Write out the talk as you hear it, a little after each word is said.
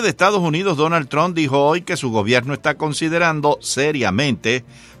De Estados Unidos, Donald Trump dijo hoy que su gobierno está considerando seriamente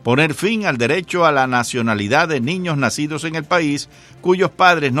poner fin al derecho a la nacionalidad de niños nacidos en el país cuyos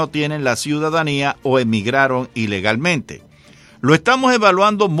padres no tienen la ciudadanía o emigraron ilegalmente. Lo estamos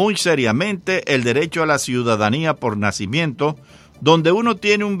evaluando muy seriamente el derecho a la ciudadanía por nacimiento, donde uno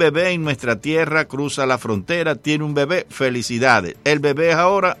tiene un bebé en nuestra tierra, cruza la frontera, tiene un bebé, felicidades. El bebé es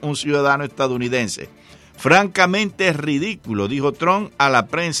ahora un ciudadano estadounidense. Francamente es ridículo, dijo Trump a la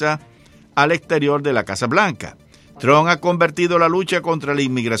prensa al exterior de la Casa Blanca. Trump ha convertido la lucha contra la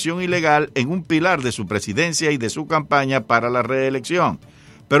inmigración ilegal en un pilar de su presidencia y de su campaña para la reelección.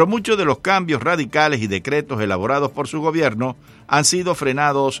 Pero muchos de los cambios radicales y decretos elaborados por su gobierno han sido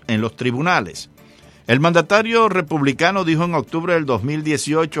frenados en los tribunales. El mandatario republicano dijo en octubre del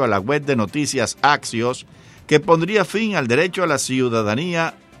 2018 a la web de noticias Axios que pondría fin al derecho a la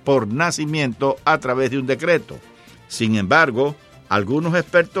ciudadanía por nacimiento a través de un decreto. Sin embargo, algunos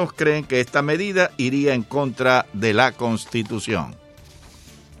expertos creen que esta medida iría en contra de la Constitución.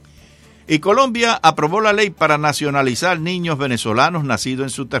 Y Colombia aprobó la ley para nacionalizar niños venezolanos nacidos en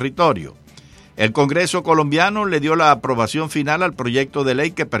su territorio. El Congreso colombiano le dio la aprobación final al proyecto de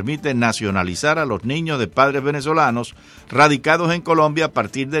ley que permite nacionalizar a los niños de padres venezolanos radicados en Colombia a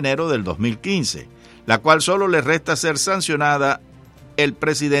partir de enero del 2015, la cual solo le resta ser sancionada el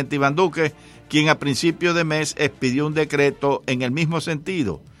presidente Iván Duque, quien a principio de mes expidió un decreto en el mismo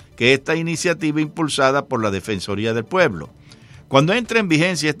sentido que esta iniciativa impulsada por la Defensoría del Pueblo. Cuando entre en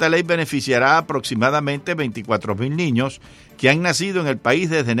vigencia, esta ley beneficiará a aproximadamente 24,000 niños que han nacido en el país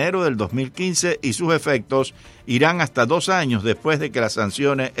desde enero del 2015 y sus efectos irán hasta 2 años después de que la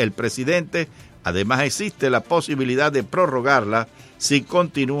sancione el presidente. Además, existe la posibilidad de prorrogarla si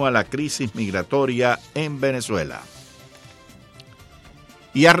continúa la crisis migratoria en Venezuela.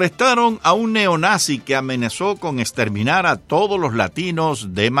 Y arrestaron a un neonazi que amenazó con exterminar a todos los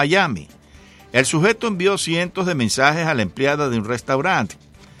latinos de Miami. El sujeto envió cientos de mensajes a la empleada de un restaurante.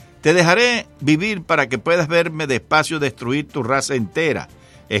 «Te dejaré vivir para que puedas verme despacio destruir tu raza entera»,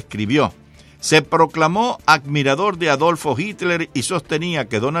 escribió. Se proclamó admirador de Adolfo Hitler y sostenía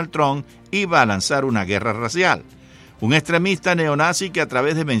que Donald Trump iba a lanzar una guerra racial. Un extremista neonazi que a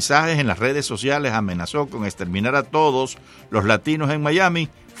través de mensajes en las redes sociales amenazó con exterminar a todos los latinos en Miami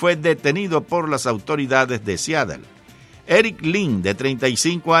fue detenido por las autoridades de Seattle. Eric Lynn, de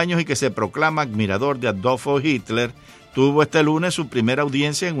 35 años y que se proclama admirador de Adolfo Hitler, tuvo este lunes su primera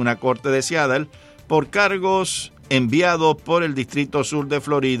audiencia en una corte de Seattle por cargos enviados por el Distrito Sur de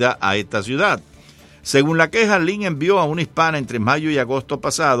Florida a esta ciudad. Según la queja, Lynn envió a una hispana entre mayo y agosto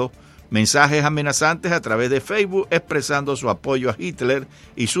pasado mensajes amenazantes a través de Facebook expresando su apoyo a Hitler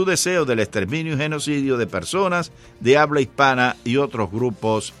y su deseo del exterminio y genocidio de personas de habla hispana y otros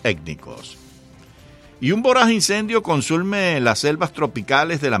grupos étnicos. Y un voraz incendio consume las selvas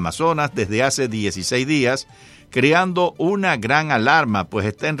tropicales del Amazonas desde hace 16 días, creando una gran alarma, pues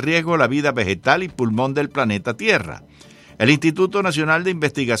está en riesgo la vida vegetal y pulmón del planeta Tierra. El Instituto Nacional de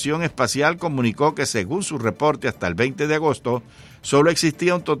Investigación Espacial comunicó que según su reporte hasta el 20 de agosto, solo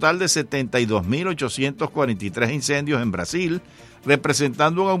existía un total de 72.843 incendios en Brasil,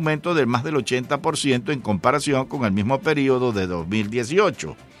 representando un aumento de más del 80% en comparación con el mismo periodo de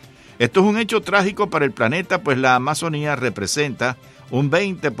 2018. Esto es un hecho trágico para el planeta, pues la Amazonía representa un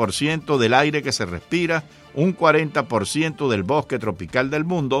 20% del aire que se respira, un 40% del bosque tropical del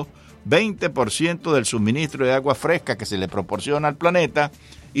mundo, 20% del suministro de agua fresca que se le proporciona al planeta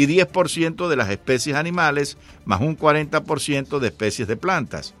y 10% de las especies animales, más un 40% de especies de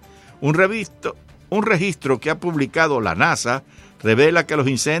plantas. Un registro que ha publicado la NASA revela que los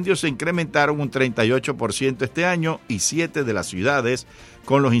incendios se incrementaron un 38% este año y 7 de las ciudades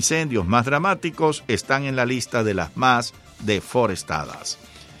con los incendios más dramáticos están en la lista de las más deforestadas.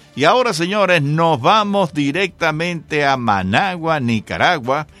 Y ahora, señores, nos vamos directamente a Managua,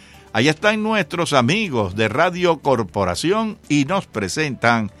 Nicaragua. Allá están nuestros amigos de Radio Corporación y nos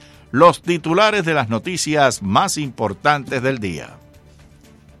presentan los titulares de las noticias más importantes del día.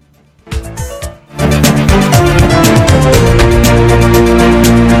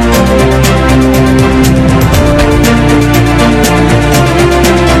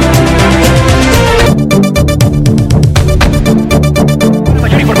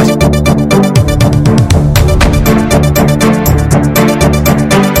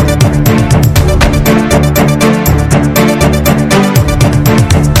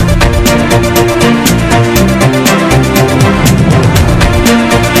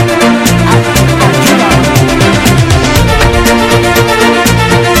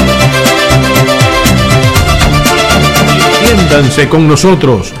 Con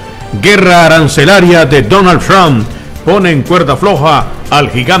nosotros. Guerra arancelaria de Donald Trump pone en cuerda floja al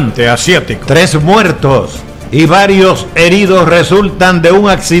gigante asiático. 3 muertos y varios heridos resultan de un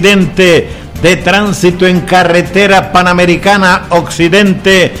accidente de tránsito en carretera panamericana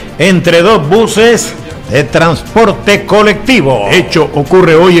occidente entre 2 buses de transporte colectivo. Hecho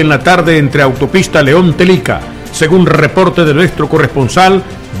ocurre hoy en la tarde entre autopista León-Telica, según reporte de nuestro corresponsal,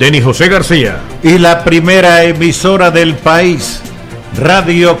 Denis José García. Y la primera emisora del país,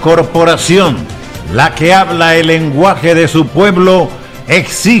 Radio Corporación, la que habla el lenguaje de su pueblo,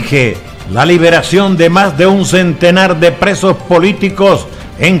 exige la liberación de más de 100 de presos políticos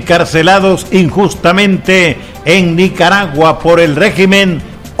encarcelados injustamente en Nicaragua por el régimen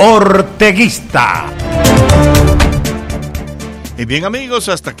orteguista. Y bien amigos,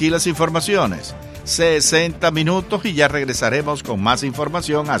 hasta aquí las informaciones. 60 minutos y ya regresaremos con más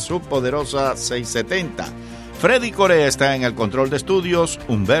información a su poderosa 670. Freddy Corea está en el control de estudios,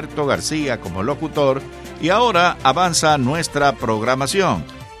 Humberto García como locutor y ahora avanza nuestra programación.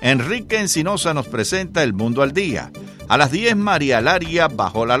 Enrique Encinosa nos presenta El Mundo al Día. A las 10 María Laria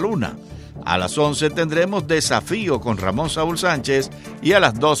Bajo la Luna. A las 11 tendremos Desafío con Ramón Saúl Sánchez y a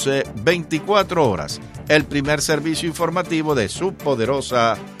las 12 24 horas el primer servicio informativo de su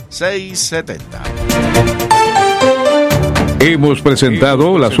poderosa 670. Hemos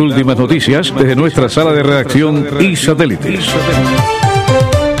presentado las últimas noticias desde nuestra sala de redacción y satélites.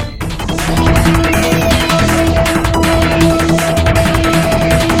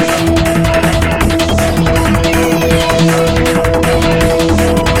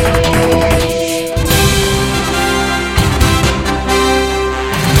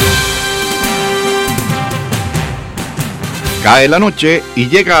 Cae la noche y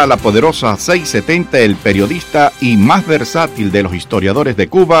llega a la poderosa 670 el periodista y más versátil de los historiadores de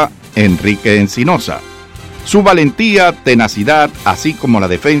Cuba, Enrique Encinosa. Su valentía, tenacidad, así como la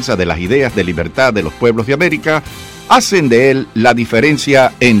defensa de las ideas de libertad de los pueblos de América, hacen de él la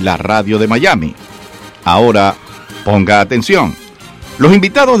diferencia en la radio de Miami. Ahora, ponga atención. Los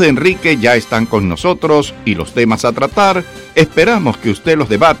invitados de Enrique ya están con nosotros y los temas a tratar esperamos que usted los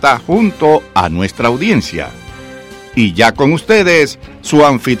debata junto a nuestra audiencia. Y ya con ustedes, su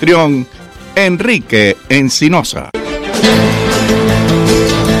anfitrión, Enrique Encinosa.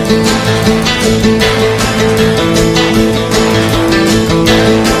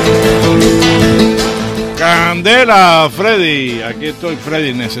 Candela, Freddy. Aquí estoy,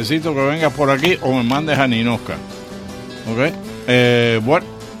 Freddy. Necesito que vengas por aquí o me mandes a Ninosca. ¿Ok? Bueno,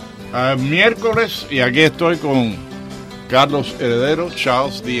 miércoles y aquí estoy con Carlos Heredero,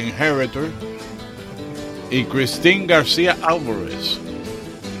 Charles the Inheritor y Kristine García Álvarez.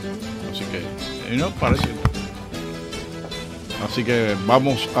 Así que, ¿no? Parece. Así que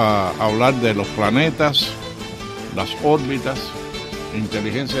vamos a hablar de los planetas, las órbitas,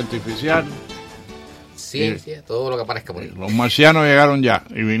 inteligencia artificial, ciencia, todo lo que aparezca por ahí. Los marcianos llegaron ya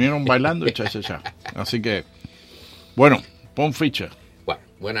y vinieron bailando y cha. Así que, bueno, pon ficha. Bueno,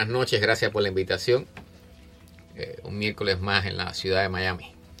 buenas noches, gracias por la invitación. Un miércoles más en la ciudad de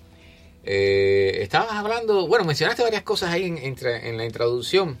Miami. Estabas hablando, bueno, mencionaste varias cosas ahí en la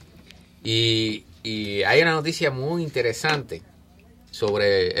introducción y hay una noticia muy interesante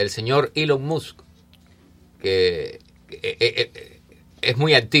sobre el señor Elon Musk, que es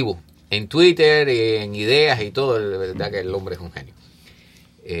muy activo en Twitter, en ideas y todo. De verdad que el hombre es un genio.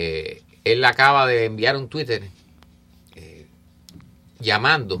 Él acaba de enviar un Twitter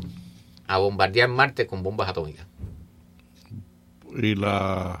llamando a bombardear Marte con bombas atómicas. ¿Y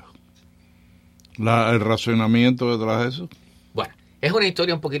el racionamiento detrás de eso? Bueno, es una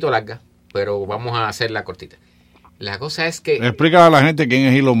historia un poquito larga, pero vamos a hacerla cortita. La cosa es que... Explica a la gente quién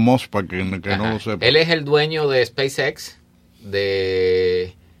es Elon Musk para que no lo sepa. Él es el dueño de SpaceX,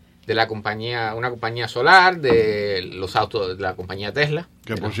 de la compañía, una compañía solar, de los autos de la compañía Tesla.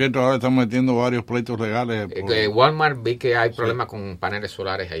 Que por cierto ahora están metiendo varios pleitos legales. Walmart, vi que hay problemas con paneles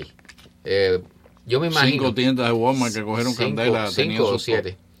solares ahí. Yo me imagino... 5 tiendas de Walmart que cogieron candela. 5 o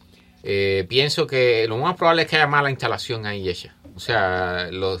 7. Pienso que lo más probable es que haya mala instalación ahí hecha. O sea,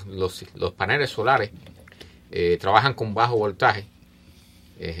 los paneles solares trabajan con bajo voltaje,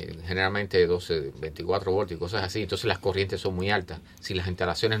 generalmente 12, 24 voltios y cosas así. Entonces las corrientes son muy altas. Si las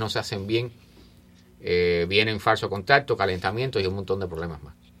instalaciones no se hacen bien, vienen falso contacto, calentamiento y un montón de problemas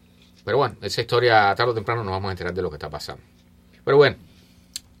más. Pero bueno, esa historia tarde o temprano nos vamos a enterar de lo que está pasando. Pero bueno,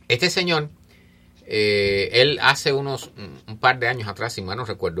 este señor, él hace un par de años atrás, si mal no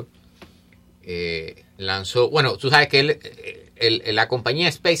recuerdo, lanzó, bueno, tú sabes que la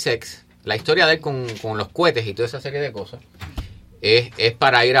compañía SpaceX, la historia de él con los cohetes y toda esa serie de cosas, es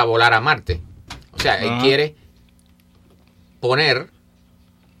para ir a volar a Marte. O sea, él quiere poner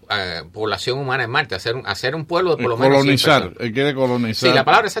población humana en Marte, hacer un pueblo de por lo menos colonizar, él quiere colonizar. Sí, la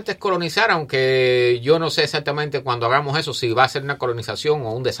palabra exacta es colonizar, aunque yo no sé exactamente cuando hagamos eso si va a ser una colonización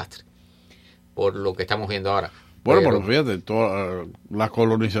o un desastre, por lo que estamos viendo ahora. Bueno, pero fíjate, todas las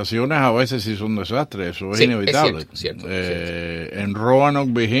colonizaciones a veces sí son desastres, eso es sí, inevitable. Es cierto. En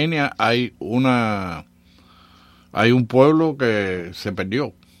Roanoke, Virginia, hay un pueblo que se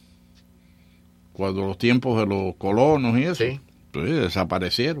perdió cuando los tiempos de los colonos y eso, sí,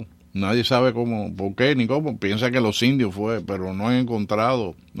 desaparecieron. Nadie sabe cómo, por qué ni cómo. Piensa que los indios fue, pero no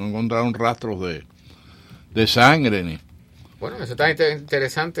encontraron rastros de sangre ni. Bueno, eso está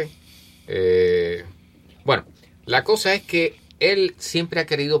interesante. Bueno, la cosa es que él siempre ha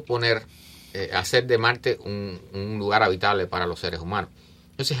querido hacer de Marte un lugar habitable para los seres humanos.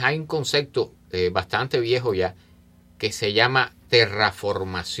 Entonces hay un concepto bastante viejo ya que se llama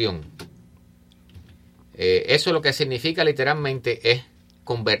terraformación. Eso lo que significa literalmente es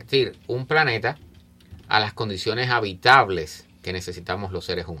convertir un planeta a las condiciones habitables que necesitamos los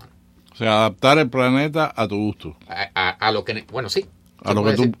seres humanos. O sea, adaptar el planeta a tu gusto. A lo que, bueno, sí. A lo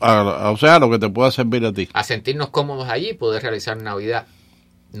que te pueda servir a ti. A sentirnos cómodos allí y poder realizar una vida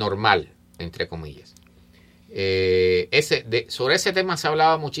normal, entre comillas. Sobre ese tema se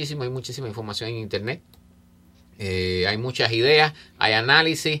hablaba muchísimo, hay muchísima información en internet. Hay muchas ideas, hay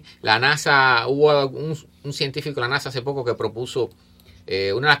análisis. La NASA, hubo un científico de la NASA hace poco que propuso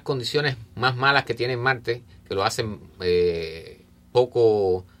una de las condiciones más malas que tiene Marte, que lo hacen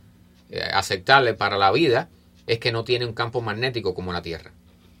poco aceptable para la vida, es que no tiene un campo magnético como la Tierra.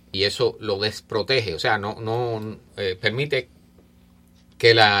 Y eso lo desprotege, o sea, no permite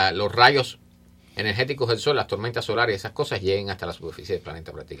que los rayos energéticos del Sol, las tormentas solares y esas cosas lleguen hasta la superficie del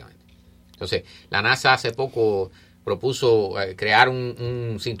planeta prácticamente. Entonces, la NASA hace poco propuso crear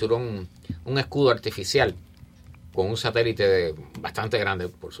un cinturón, un escudo artificial con un satélite bastante grande,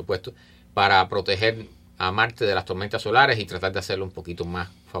 por supuesto, para proteger a Marte de las tormentas solares y tratar de hacerlo un poquito más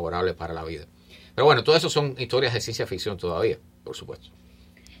favorable para la vida. Pero bueno, todo eso son historias de ciencia ficción todavía, por supuesto.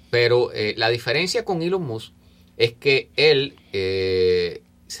 Pero la diferencia con Elon Musk es que él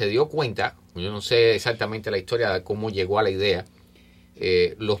se dio cuenta, yo no sé exactamente la historia de cómo llegó a la idea,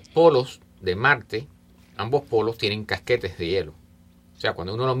 los polos de Marte, ambos polos tienen casquetes de hielo. O sea,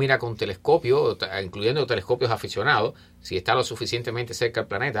 cuando uno lo mira con telescopio, incluyendo telescopios aficionados, si está lo suficientemente cerca del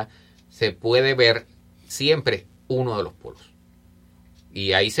planeta, se puede ver siempre uno de los polos.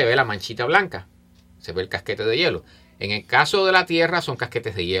 Y ahí se ve la manchita blanca, se ve el casquete de hielo. En el caso de la Tierra son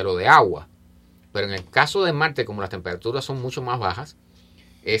casquetes de hielo de agua. Pero en el caso de Marte, como las temperaturas son mucho más bajas,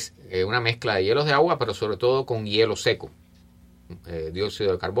 es una mezcla de hielos de agua, pero sobre todo con hielo seco.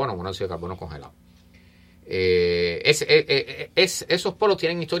 Dióxido de carbono, monóxido de carbono congelado. Esos polos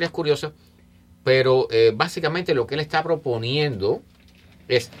tienen historias curiosas, pero básicamente lo que él está proponiendo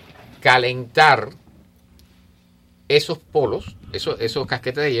es calentar esos polos, esos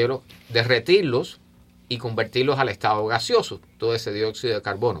casquetes de hielo, derretirlos y convertirlos al estado gaseoso, todo ese dióxido de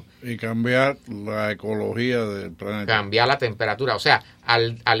carbono. Y cambiar la ecología del planeta. Cambiar la temperatura. O sea,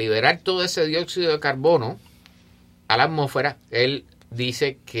 al liberar todo ese dióxido de carbono a la atmósfera, él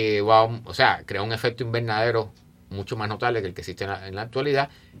dice que crea un efecto invernadero mucho más notable que el que existe en la actualidad,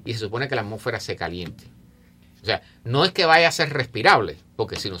 y se supone que la atmósfera se caliente. O sea, no es que vaya a ser respirable,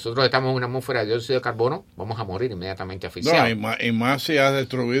 porque si nosotros estamos en una atmósfera de dióxido de carbono, vamos a morir inmediatamente asfixiados. No, y más si has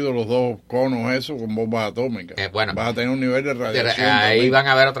destruido los dos conos esos con bombas atómicas. Bueno, vas a tener un nivel de radiación. Ahí también van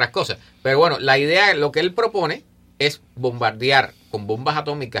a haber otras cosas. Pero bueno, la idea, lo que él propone es bombardear con bombas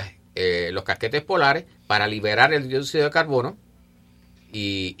atómicas los casquetes polares para liberar el dióxido de carbono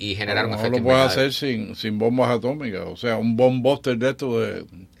y generar un efecto invernadero. Lo puedes hacer sin bombas atómicas, o sea, un bomb buster de estos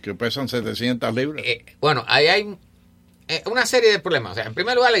que pesan 700 libras. Bueno, ahí hay una serie de problemas. O sea, en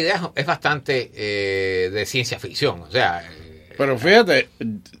primer lugar, la idea es bastante de ciencia ficción, o sea... Pero fíjate,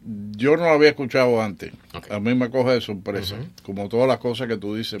 yo no lo había escuchado antes. Okay. A mí me coge de sorpresa, como todas las cosas que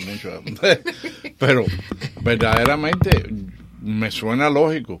tú dices mucho. Pero verdaderamente me suena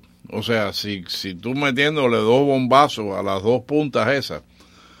lógico. O sea, si tú metiéndole dos bombazos a las dos puntas esas,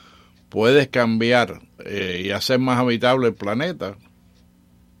 puedes cambiar y hacer más habitable el planeta,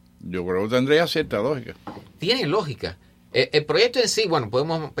 yo creo que tendría cierta lógica. Tiene lógica. El proyecto en sí, bueno,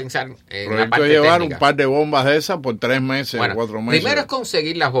 podemos pensar en la parte llevar técnica. Un par de bombas de esas por 3 meses, bueno, 4 meses. Primero es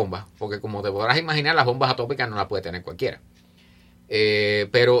conseguir las bombas, porque como te podrás imaginar, las bombas atómicas no las puede tener cualquiera.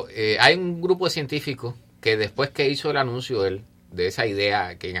 Pero hay un grupo de científicos que después que hizo el anuncio él, de esa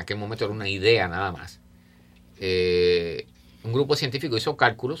idea, que en aquel momento era una idea nada más, un grupo de científicos hizo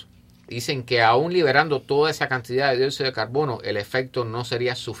cálculos, dicen que aún liberando toda esa cantidad de dióxido de carbono, el efecto no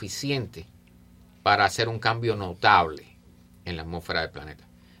sería suficiente para hacer un cambio notable en la atmósfera del planeta.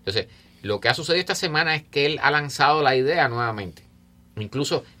 Entonces, lo que ha sucedido esta semana es que él ha lanzado la idea nuevamente.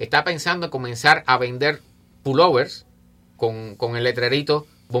 Incluso está pensando en comenzar a vender pullovers con el letrerito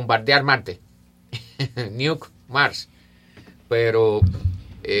bombardear Marte. Nuke Mars. Pero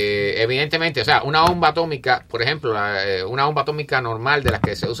evidentemente, o sea, una bomba atómica, por ejemplo, una bomba atómica normal de las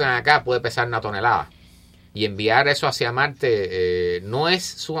que se usan acá puede pesar 1 tonelada. Y enviar eso hacia Marte no es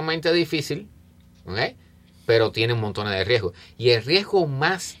sumamente difícil, ¿okay? Pero tiene un montón de riesgos. Y el riesgo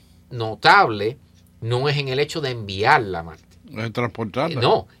más notable no es en el hecho de enviarla a Marte. Es transportarla.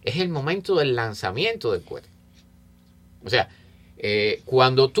 No, es el momento del lanzamiento del cohete. O sea,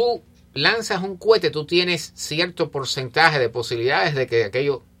 cuando tú lanzas un cohete, tú tienes cierto porcentaje de posibilidades de que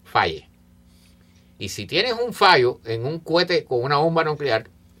aquello falle. Y si tienes un fallo en un cohete con una bomba nuclear,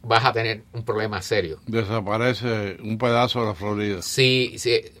 vas a tener un problema serio. Desaparece un pedazo de la Florida. Sí,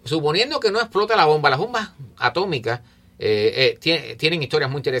 suponiendo que no explota la bomba, las bombas atómicas tienen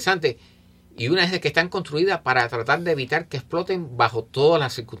historias muy interesantes. Y una es de que están construidas para tratar de evitar que exploten bajo todas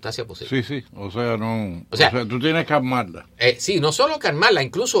las circunstancias posibles. Sí, o sea, tú tienes que armarla. Sí, no solo que armarla,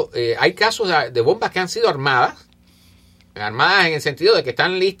 incluso hay casos de bombas que han sido armadas en el sentido de que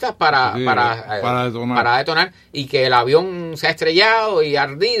están listas para detonar y que el avión se ha estrellado y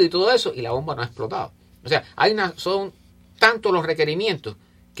ardido y todo eso y la bomba no ha explotado. O sea, son tantos los requerimientos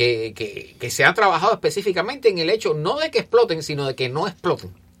que se han trabajado específicamente en el hecho no de que exploten, sino de que no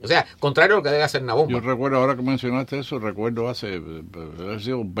exploten. O sea, contrario a lo que debe hacer una bomba. Yo recuerdo, ahora que mencionaste eso, recuerdo hace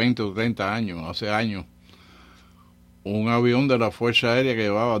 20 o 30 años, hace años, un avión de la Fuerza Aérea que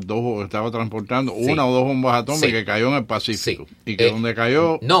llevaba estaba transportando una o dos bombas atómicas que cayó en el Pacífico. Sí. Y que donde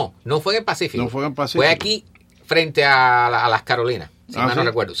cayó... No fue en el Pacífico. No fue en el Pacífico. Fue aquí frente a las Carolinas, si mal no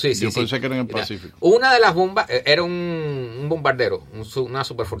recuerdo. Sí, Yo pensé que era en el Pacífico. Una de las bombas era un bombardero, una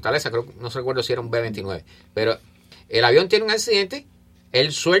superfortaleza, creo, no recuerdo si era un B-29, pero el avión tiene un accidente.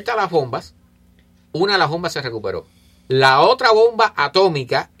 Él suelta las bombas, una de las bombas se recuperó. La otra bomba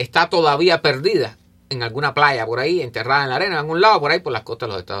atómica está todavía perdida en alguna playa por ahí, enterrada en la arena, en algún lado por ahí por las costas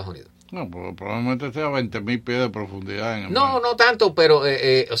de los Estados Unidos. No, probablemente esté a 20.000 pies de profundidad. En el no, mar. No tanto, pero,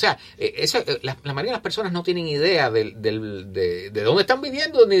 o sea, la mayoría de las personas no tienen idea de dónde están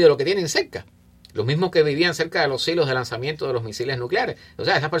viviendo ni de lo que tienen cerca. Los mismos que vivían cerca de los silos de lanzamiento de los misiles nucleares. O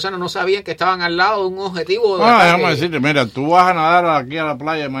sea, esas personas no sabían que estaban al lado de un objetivo. Déjame decirte, mira, tú vas a nadar aquí a la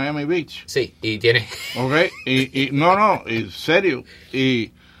playa de Miami Beach. Sí, y tienes... Ok, y serio.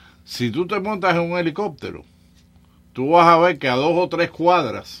 Y si tú te montas en un helicóptero, tú vas a ver que a 2 o 3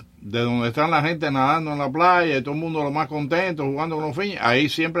 cuadras de donde están la gente nadando en la playa y todo el mundo lo más contento, jugando con los fines, ahí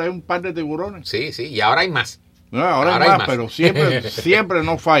siempre hay un par de tiburones. Sí, y ahora hay más. No, ahora hay más, pero siempre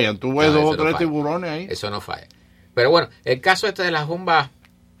no fallan. Tú ves 2 o 3 tiburones ahí. Eso no falla. Pero bueno, el caso de las bombas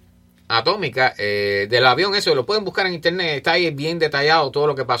atómicas, del avión, eso lo pueden buscar en internet, está ahí bien detallado todo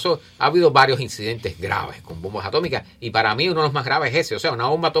lo que pasó. Ha habido varios incidentes graves con bombas atómicas y para mí uno de los más graves es ese. O sea, una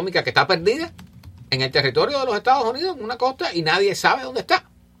bomba atómica que está perdida en el territorio de los Estados Unidos, en una costa, y nadie sabe dónde está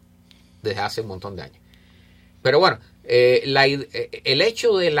desde hace un montón de años. Pero bueno, el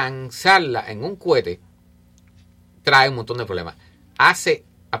hecho de lanzarla en un cohete trae un montón de problemas. Hace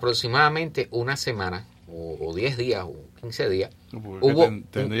aproximadamente una semana, o 10 días, o 15 días,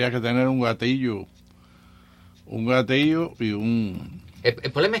 tendría que tener un gatillo y un...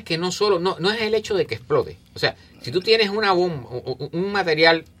 El problema es que no es el hecho de que explote. O sea, si tú tienes una bomba, un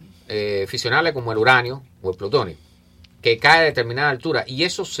material fisionable como el uranio o el plutonio, que cae a determinada altura, y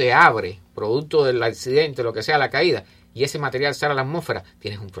eso se abre, producto del accidente, lo que sea, la caída, y ese material sale a la atmósfera,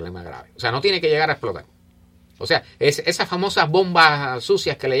 tienes un problema grave. O sea, no tiene que llegar a explotar. O sea, esas famosas bombas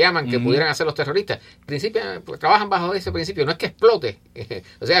sucias que le llaman, que pudieran hacer los terroristas, pues, trabajan bajo ese principio. No es que explote,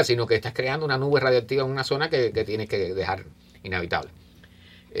 o sea, sino que estás creando una nube radiactiva en una zona que tienes que dejar inhabitable.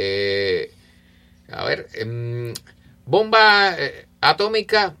 Bomba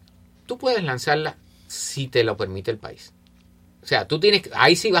atómica, tú puedes lanzarla si te lo permite el país. O sea,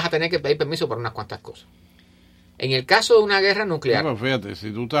 ahí sí vas a tener que pedir permiso para unas cuantas cosas. En el caso de una guerra nuclear... No, fíjate,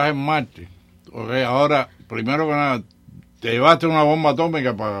 si tú estás en Marte, okay, ahora, primero que nada, te llevaste una bomba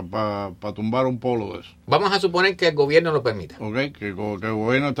atómica para tumbar un polo de eso. Vamos a suponer que el gobierno lo permita. Okay, que el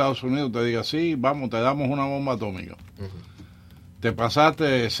gobierno de Estados Unidos te diga, sí, vamos, te damos una bomba atómica. Te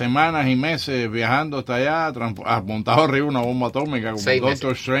pasaste semanas y meses viajando hasta allá, has montado arriba una bomba atómica como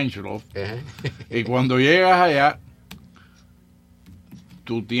Doctor Strangelove. Y cuando llegas allá,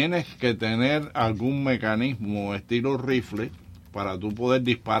 tú tienes que tener algún mecanismo estilo rifle para tú poder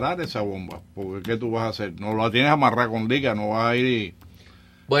disparar esa bomba. Porque ¿qué tú vas a hacer? No la tienes amarrada con liga, no vas a ir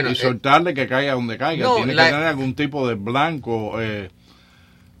y soltarle que caiga donde caiga. No, tienes que tener algún tipo de blanco,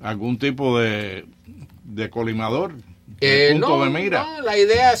 algún tipo de colimador. punto de mira. No, la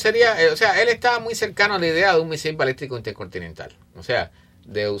idea sería, o sea, él estaba muy cercano a la idea de un misil balístico intercontinental. O sea,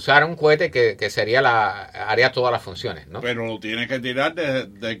 de usar un cohete que sería haría todas las funciones, ¿no? Pero lo tienes que tirar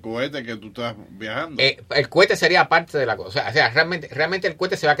del cohete que tú estás viajando. El cohete sería parte de la cosa. O sea, realmente el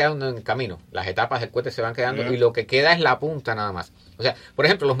cohete se va quedando en el camino. Las etapas del cohete se van quedando y lo que queda es la punta nada más. O sea, por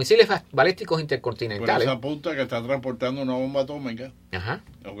ejemplo, los misiles balísticos intercontinentales. Pero esa punta que está transportando una bomba atómica, ajá,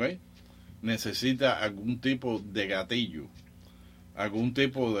 ¿ok? Necesita algún tipo de gatillo, algún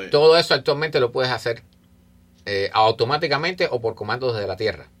tipo de... Todo eso actualmente lo puedes hacer automáticamente o por comandos desde la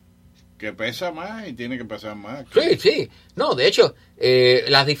Tierra. Que pesa más y tiene que pesar más. Sí. No, de hecho,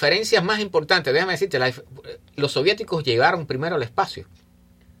 las diferencias más importantes, déjame decirte, los soviéticos llegaron primero al espacio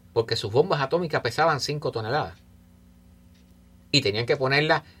porque sus bombas atómicas pesaban 5 toneladas y tenían que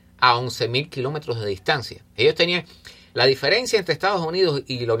ponerlas a 11.000 kilómetros de distancia. Ellos tenían... La diferencia entre Estados Unidos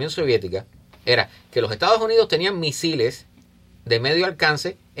y la Unión Soviética era que los Estados Unidos tenían misiles de medio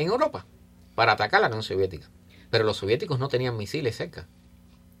alcance en Europa para atacar a la Unión Soviética. Pero los soviéticos no tenían misiles cerca.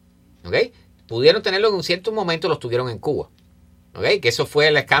 ¿Ok? Pudieron tenerlo en un cierto momento, los tuvieron en Cuba. ¿Ok? Que eso fue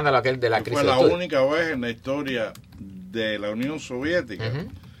el escándalo aquel de la crisis. Fue la única vez en la historia de la Unión Soviética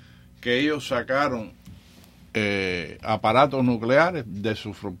que ellos sacaron aparatos nucleares de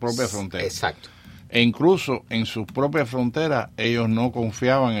sus propias fronteras. Exacto. E incluso en sus propias fronteras ellos no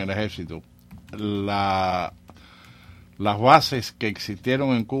confiaban en el ejército. Las bases que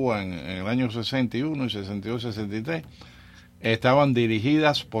existieron en Cuba en el año 61 y 62, 63 estaban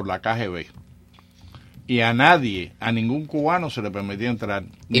dirigidas por la KGB. Y a ningún cubano se le permitía entrar.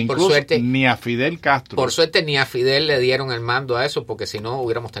 Y por suerte, ni a Fidel Castro. Por suerte ni a Fidel le dieron el mando a eso, porque si no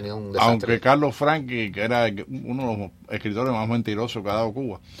hubiéramos tenido un desastre. Aunque Carlos Franqui, que era uno de los escritores más mentirosos que ha dado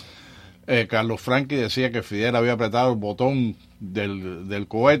Cuba, Carlos Franqui decía que Fidel había apretado el botón del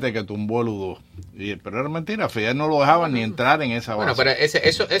cohete que tumbó el U-2. Pero era mentira, Fidel no lo dejaba ni entrar en esa base. Bueno, pero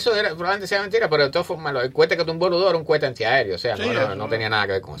eso era, probablemente sea mentira, pero de todas formas el cohete que tumbó el U-2 era un cohete antiaéreo, o sea, sí, no tenía nada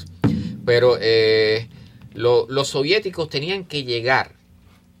que ver con eso. Pero los soviéticos tenían que llegar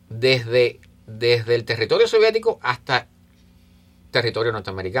desde el territorio soviético hasta territorio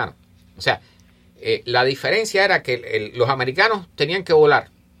norteamericano. O sea, la diferencia era que los americanos tenían que volar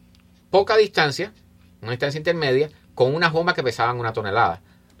poca distancia, una distancia intermedia, con unas bombas que pesaban 1 tonelada.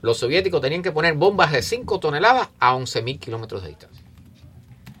 Los soviéticos tenían que poner bombas de 5 toneladas a 11.000 kilómetros de distancia.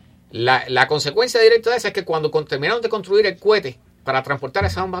 La consecuencia directa de eso es que cuando terminaron de construir el cohete para transportar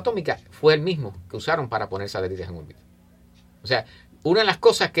esa bomba atómica, fue el mismo que usaron para poner satélites en órbita. O sea, una de las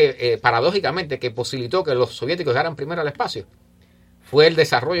cosas que, paradójicamente, que posibilitó que los soviéticos llegaran primero al espacio, fue el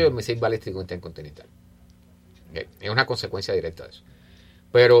desarrollo del misil balístico intercontinental. Es una consecuencia directa de eso.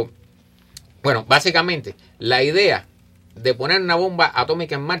 Pero, bueno, básicamente, la idea de poner una bomba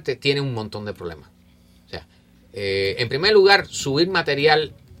atómica en Marte tiene un montón de problemas. O sea, en primer lugar, subir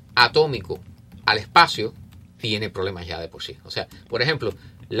material atómico al espacio tiene problemas ya de por sí. O sea, por ejemplo,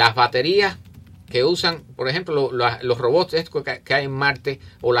 las baterías que usan, por ejemplo, los robots estos que hay en Marte,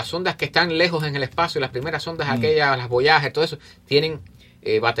 o las sondas que están lejos en el espacio, las primeras sondas aquellas, las Voyager, todo eso, tienen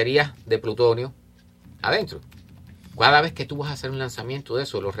baterías de plutonio adentro. Cada vez que tú vas a hacer un lanzamiento de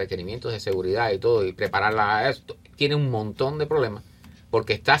eso, los requerimientos de seguridad y todo, y prepararla a esto, tiene un montón de problemas,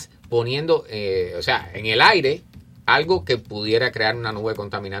 porque estás poniendo, o sea, en el aire, algo que pudiera crear una nube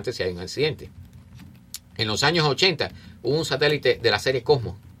contaminante si hay un accidente. En los años 80 hubo un satélite de la serie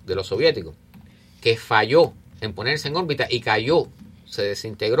Cosmos, de los soviéticos, que falló en ponerse en órbita y cayó, se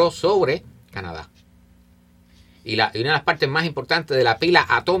desintegró sobre Canadá. Y una de las partes más importantes de la pila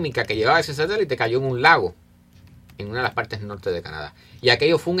atómica que llevaba ese satélite cayó en un lago, en una de las partes norte de Canadá. Y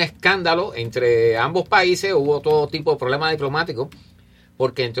aquello fue un escándalo entre ambos países, hubo todo tipo de problemas diplomáticos,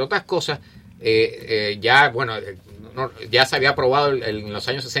 porque entre otras cosas, ya se había aprobado en los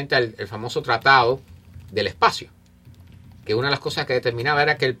años 60 el famoso tratado del espacio, que una de las cosas que determinaba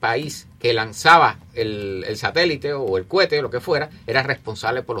era que el país que lanzaba el satélite o el cohete o lo que fuera era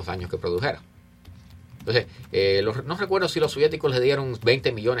responsable por los daños que produjera. Entonces, no recuerdo si los soviéticos le dieron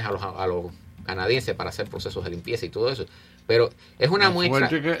 20 millones a los canadienses para hacer procesos de limpieza y todo eso, pero es una muestra.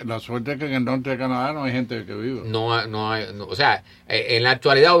 La suerte es que en el norte de Canadá no hay gente que viva. O sea, en la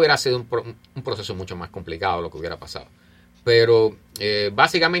actualidad hubiera sido un proceso mucho más complicado lo que hubiera pasado. Pero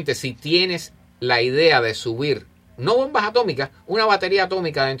básicamente, si tienes la idea de subir, no bombas atómicas, una batería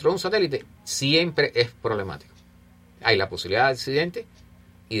atómica dentro de un satélite, siempre es problemático. Hay la posibilidad de accidente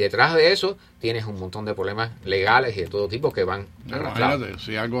y detrás de eso tienes un montón de problemas legales y de todo tipo que van arrastrados. Imagínate,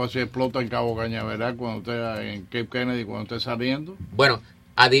 si algo así explota en Cabo Cañaveral cuando usted en Cape Kennedy, cuando esté saliendo. Bueno,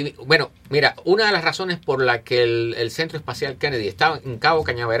 mira, una de las razones por la que el Centro Espacial Kennedy estaba en Cabo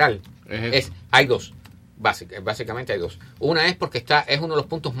Cañaveral hay dos. Básicamente hay dos. Una es porque es uno de los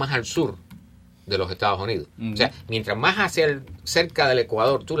puntos más al sur de los Estados Unidos. O sea, mientras más cerca del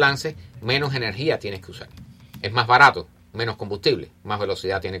Ecuador tú lances, menos energía tienes que usar. Es más barato, menos combustible, más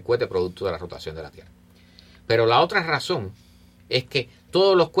velocidad tiene el cohete producto de la rotación de la Tierra. Pero la otra razón es que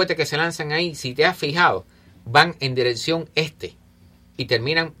todos los cohetes que se lanzan ahí, si te has fijado, van en dirección este y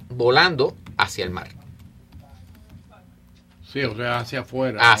terminan volando hacia el mar. Sí, o sea, hacia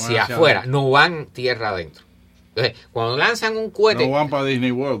afuera. Hacia afuera, no van tierra adentro. Entonces, cuando lanzan un cohete... No van para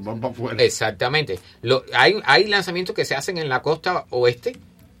Disney World, van para afuera. Exactamente. Hay lanzamientos que se hacen en la costa oeste,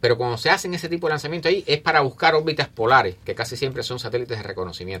 pero cuando se hacen ese tipo de lanzamiento ahí es para buscar órbitas polares, que casi siempre son satélites de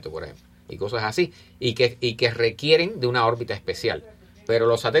reconocimiento, por ejemplo, y cosas así, y que requieren de una órbita especial. Pero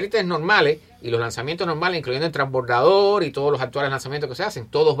los satélites normales y los lanzamientos normales, incluyendo el transbordador y todos los actuales lanzamientos que se hacen,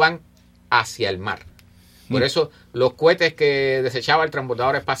 todos van hacia el mar. Por eso los cohetes que desechaba el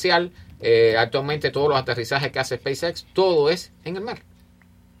transbordador espacial, actualmente todos los aterrizajes que hace SpaceX, todo es en el mar.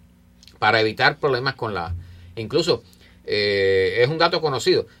 Para evitar problemas con la... Incluso, es un dato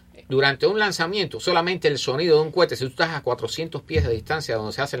conocido, durante un lanzamiento, solamente el sonido de un cohete, si tú estás a 400 pies de distancia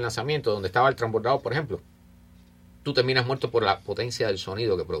donde se hace el lanzamiento, donde estaba el transbordador, por ejemplo, tú terminas muerto por la potencia del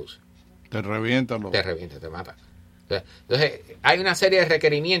sonido que produce. Te revienta, te mata. Entonces, hay una serie de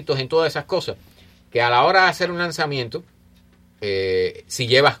requerimientos en todas esas cosas que a la hora de hacer un lanzamiento, si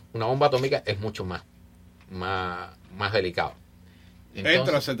llevas una bomba atómica, es mucho más delicado. Entonces,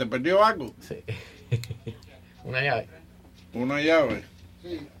 entra, ¿se te perdió algo? Sí. Una llave. ¿Una llave?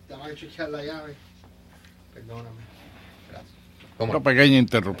 Sí, te van a chuchar la llave. Perdóname. Gracias. Una pequeña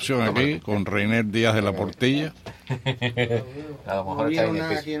interrupción aquí con Reiner Díaz de la Portilla. A lo mejor está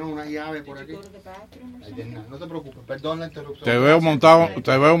una llave por aquí. No te preocupes, perdón la interrupción. Te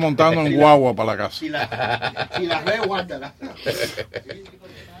veo montando en guagua para la casa. Si las veo, guárdala.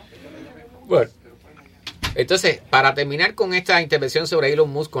 Bueno, entonces, para terminar con esta intervención sobre Elon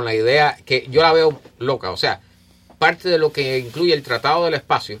Musk, con la idea que yo la veo loca, o sea, parte de lo que incluye el Tratado del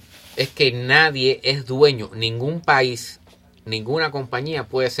Espacio es que nadie es dueño, ningún país, ninguna compañía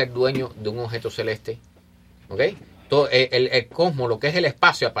puede ser dueño de un objeto celeste, ¿ok? Todo el cosmos, lo que es el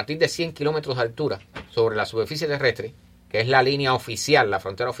espacio, a partir de 100 kilómetros de altura sobre la superficie terrestre, que es la línea oficial, la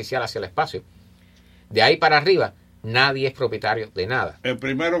frontera oficial hacia el espacio, de ahí para arriba, nadie es propietario de nada. El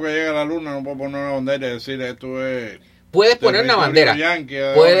primero que llega a la luna no puede poner una bandera y decir esto es... Puedes poner una bandera,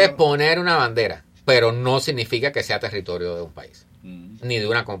 poner una bandera, pero no significa que sea territorio de un país, ni de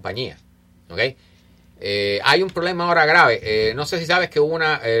una compañía, ¿ok? Hay un problema ahora grave. No sé si sabes que hubo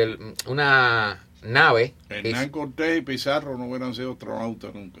una nave... Hernán Cortés y Pizarro no hubieran sido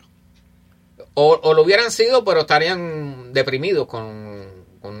astronautas nunca. O lo hubieran sido, pero estarían deprimidos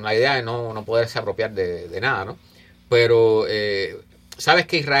con la idea de no poderse apropiar de nada, ¿no? Pero, ¿sabes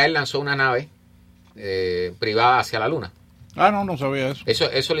que Israel lanzó una nave privada hacia la Luna? No sabía eso.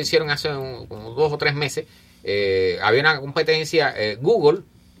 Eso lo hicieron hace como 2 o 3 meses. Había una competencia, Google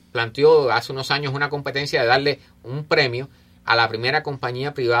planteó hace unos años una competencia de darle un premio a la primera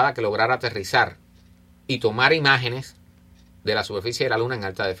compañía privada que lograra aterrizar y tomar imágenes de la superficie de la Luna en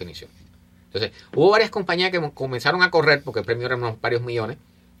alta definición. Entonces, hubo varias compañías que comenzaron a correr porque el premio era unos varios millones,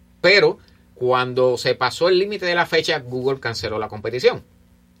 pero cuando se pasó el límite de la fecha, Google canceló la competición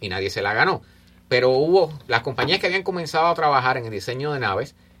y nadie se la ganó. Pero las compañías que habían comenzado a trabajar en el diseño de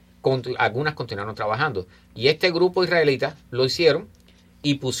naves, algunas continuaron trabajando. Y este grupo israelita lo hicieron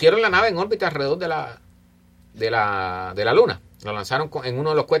y pusieron la nave en órbita alrededor de la Luna. Lo lanzaron en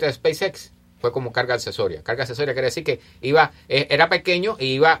uno de los cohetes de SpaceX. Fue como carga accesoria. Carga accesoria quiere decir que era pequeño y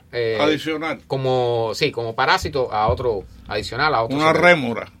iba adicional. Como parásito a otro adicional a otro. Una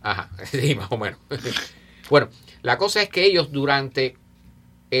rémora. Ajá, sí, más o menos. Bueno, la cosa es que ellos durante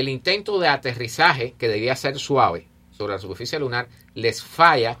el intento de aterrizaje, que debía ser suave sobre la superficie lunar, les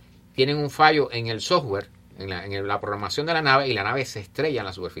falla, tienen un fallo en el software, en la programación de la nave, y la nave se estrella en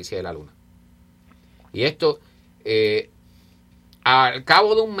la superficie de la Luna. Y esto, al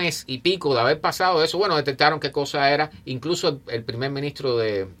cabo de un mes y pico de haber pasado eso, bueno, detectaron qué cosa era. Incluso el primer ministro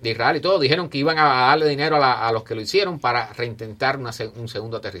de Israel y todo dijeron que iban a darle dinero a los que lo hicieron para reintentar un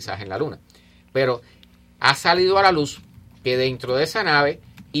segundo aterrizaje en la Luna. Pero ha salido a la luz que dentro de esa nave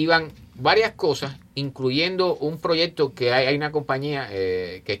iban varias cosas, incluyendo un proyecto que hay una compañía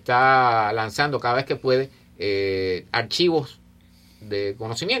que está lanzando cada vez que puede archivos de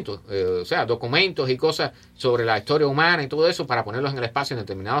conocimiento, o sea, documentos y cosas sobre la historia humana y todo eso para ponerlos en el espacio en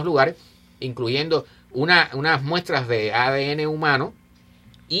determinados lugares, incluyendo unas muestras de ADN humano,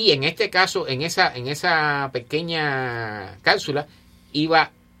 y en este caso, en esa pequeña cápsula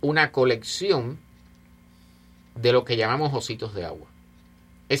iba una colección de lo que llamamos ositos de agua.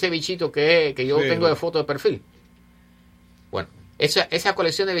 ese bichito que yo tengo de foto de perfil. Bueno, esa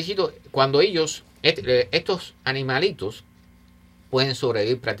colección de bichitos, cuando ellos, estos animalitos, pueden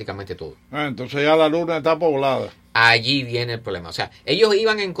sobrevivir prácticamente todo. Entonces ya la luna está poblada. Allí viene el problema. O sea, ellos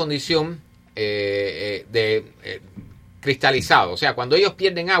iban en condición cristalizado. O sea, cuando ellos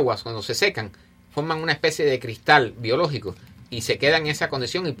pierden aguas, cuando se secan, forman una especie de cristal biológico y se quedan en esa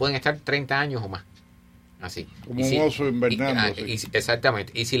condición y pueden estar 30 años o más. Así. Como un oso invernando.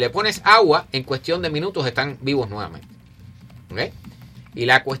 Exactamente. Y si le pones agua, en cuestión de minutos están vivos nuevamente. ¿Okay? Y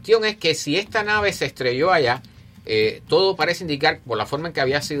la cuestión es que si esta nave se estrelló allá, todo parece indicar, por la forma en que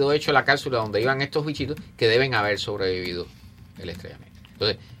había sido hecho la cápsula donde iban estos bichitos, que deben haber sobrevivido el estrellamiento.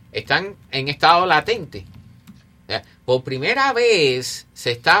 Entonces, están en estado latente. O sea, por primera vez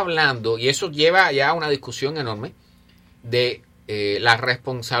se está hablando, y eso lleva ya a una discusión enorme, de la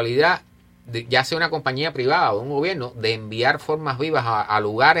responsabilidad, ya sea una compañía privada o un gobierno, de enviar formas vivas a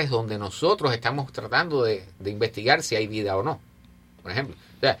lugares donde nosotros estamos tratando de investigar si hay vida o no. Por ejemplo,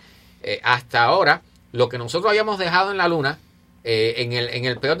 o sea, hasta ahora, lo que nosotros habíamos dejado en la Luna, en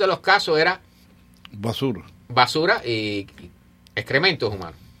el peor de los casos, era basura y excrementos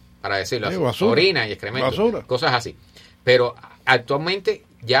humanos, para decirlo así. Basura. Orina y excrementos, basura. Cosas así. Pero actualmente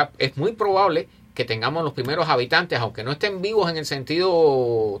ya es muy probable que tengamos los primeros habitantes, aunque no estén vivos en el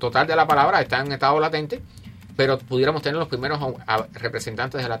sentido total de la palabra, están en estado latente, pero pudiéramos tener los primeros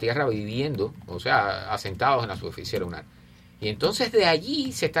representantes de la Tierra viviendo, o sea, asentados en la superficie lunar. Y entonces de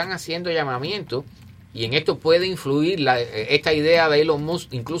allí se están haciendo llamamientos, y en esto puede influir esta idea de Elon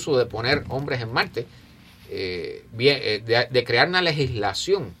Musk, incluso de poner hombres en Marte, de crear una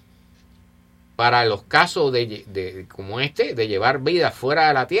legislación para los casos como este, de llevar vida fuera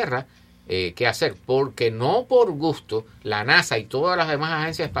de la Tierra. ¿Qué hacer? Porque no por gusto la NASA y todas las demás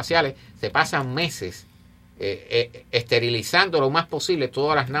agencias espaciales se pasan meses esterilizando lo más posible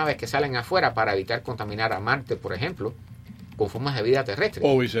todas las naves que salen afuera para evitar contaminar a Marte, por ejemplo, con formas de vida terrestre.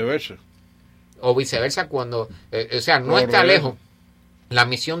 O viceversa. O viceversa cuando... o sea, no está lejos. La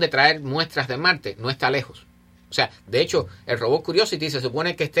misión de traer muestras de Marte no está lejos. O sea, de hecho, el robot Curiosity se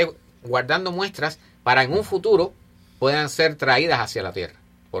supone que esté guardando muestras para en un futuro puedan ser traídas hacia la Tierra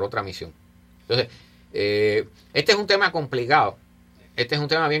por otra misión. Entonces, este es un tema complicado. Este es un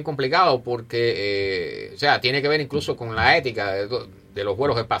tema bien complicado porque, o sea, tiene que ver incluso con la ética de los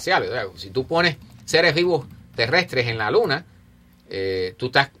vuelos espaciales. O sea, si tú pones seres vivos terrestres en la Luna, tú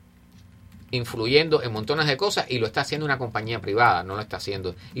estás influyendo en montones de cosas y lo está haciendo una compañía privada, no lo está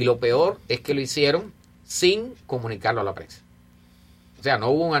haciendo. Y lo peor es que lo hicieron sin comunicarlo a la prensa. O sea, no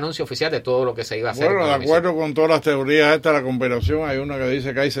hubo un anuncio oficial de todo lo que se iba a hacer. Bueno, de acuerdo con todas las teorías estas de la conspiración, hay una que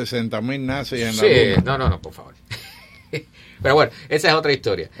dice que hay 60,000 nazis en la Luna. No, por favor. Pero bueno, esa es otra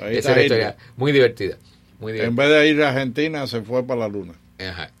historia. Ahí esa es una historia muy divertida. En vez de ir a Argentina, se fue para la Luna.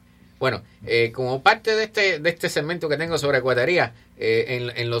 Ajá. Bueno, como parte de este segmento que tengo sobre cuatería,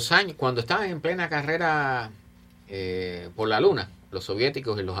 en los años, cuando estaban en plena carrera por la Luna, los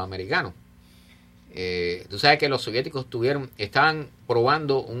soviéticos y los americanos, tú sabes que los soviéticos estaban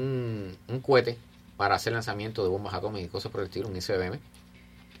probando un cohete para hacer lanzamiento de bombas atómicas y cosas por el estilo, un ICBM,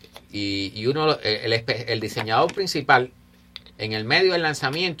 y el diseñador principal, en el medio del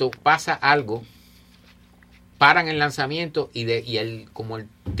lanzamiento pasa algo, paran el lanzamiento como el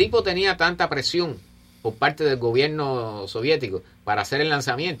tipo tenía tanta presión por parte del gobierno soviético para hacer el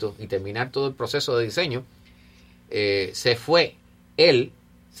lanzamiento y terminar todo el proceso de diseño, se fue él,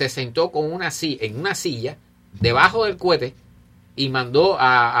 se sentó en una silla debajo del cohete y mandó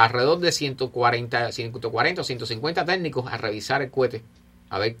a alrededor de 140 o 150 técnicos a revisar el cohete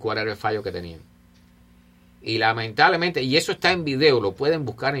a ver cuál era el fallo que tenían. Y lamentablemente, y eso está en video, lo pueden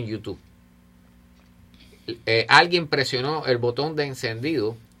buscar en YouTube, alguien presionó el botón de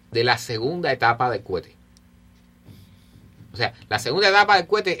encendido de la segunda etapa del cohete. O sea, la segunda etapa del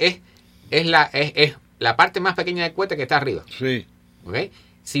cohete es la parte más pequeña del cohete que está arriba. Sí. ¿Okay?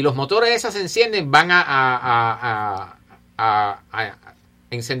 Si los motores esas se encienden, van a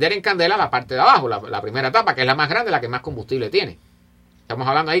encender en candela la parte de abajo, la primera etapa, que es la más grande, la que más combustible tiene. Estamos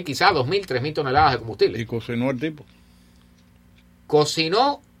hablando ahí quizás 2.000, 3.000 toneladas de combustible. ¿Y cocinó el tipo?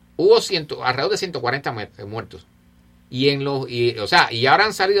 Cocinó, hubo alrededor de 140 muertos. Y ahora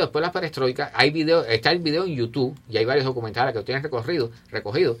han salido después de la perestroika, está el video en YouTube, y hay varios documentales que lo tienen recogido,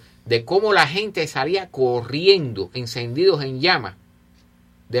 de cómo la gente salía corriendo, encendidos en llamas,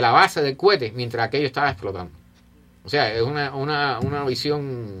 de la base del cohete, mientras aquello estaba explotando. O sea, es una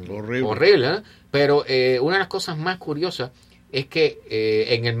visión horrible, ¿eh? Pero una de las cosas más curiosas es que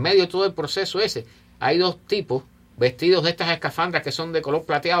en el medio de todo el proceso ese, hay dos tipos vestidos de estas escafandras que son de color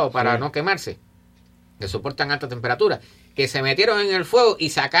plateado para no quemarse, que soportan alta temperatura, que se metieron en el fuego y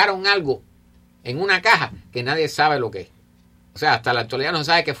sacaron algo en una caja que nadie sabe lo que es. O sea, hasta la actualidad no se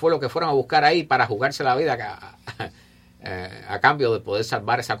sabe qué fue lo que fueron a buscar ahí para jugarse la vida a cambio de poder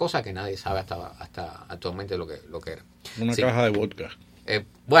salvar esa cosa que nadie sabe hasta actualmente lo que era. Una caja de vodka.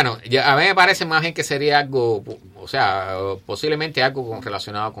 Bueno, a mí me parece más bien que sería algo, o sea, posiblemente algo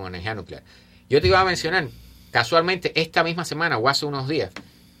relacionado con energía nuclear. Yo te iba a mencionar, casualmente, esta misma semana o hace unos días,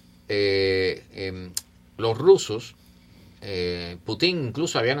 los rusos, Putin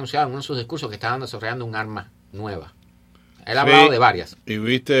incluso había anunciado en uno de sus discursos que estaban desarrollando un arma nueva. Él ha hablado de varias. Y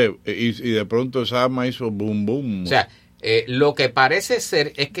viste, y de pronto esa arma hizo boom boom. O sea, lo que parece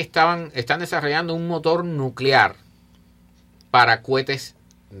ser es que están desarrollando un motor nuclear para cohetes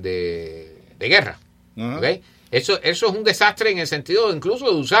de guerra. ¿Okay? Eso es un desastre en el sentido incluso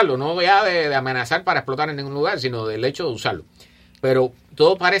de usarlo, no ya de amenazar para explotar en ningún lugar, sino del hecho de usarlo. Pero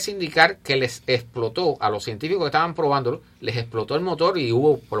todo parece indicar que les explotó, a los científicos que estaban probándolo, les explotó el motor y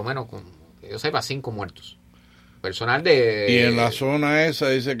hubo, por lo menos, que yo sepa, 5 muertos. Personal de... Y en la zona esa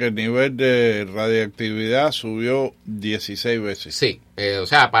dice que el nivel de radiactividad subió 16 veces. Sí, o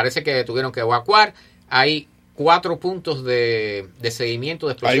sea, parece que tuvieron que evacuar. Hay 4 puntos de seguimiento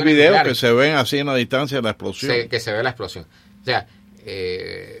de explosiones. Hay videos nucleares que se ven así en la distancia de la explosión. Que se ve la explosión. O sea,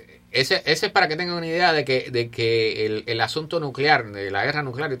 ese es para que tengan una idea de que el asunto nuclear, de la guerra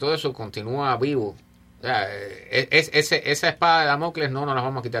nuclear y todo eso continúa vivo. O sea, esa espada de Damocles no nos la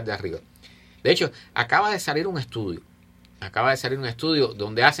vamos a quitar de arriba. De hecho, acaba de salir un estudio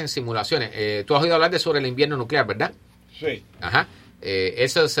donde hacen simulaciones. Tú has oído hablar sobre el invierno nuclear, ¿verdad? Sí. Ajá.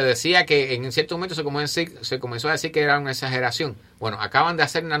 Eso se decía que en cierto momento se comenzó a decir que era una exageración. Bueno, acaban de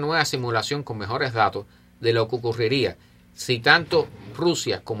hacer una nueva simulación con mejores datos de lo que ocurriría si tanto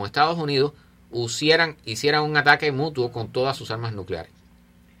Rusia como Estados Unidos hicieran un ataque mutuo con todas sus armas nucleares.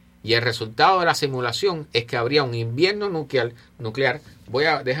 Y el resultado de la simulación es que habría un invierno nuclear.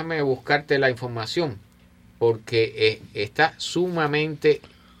 Déjame buscarte la información porque está sumamente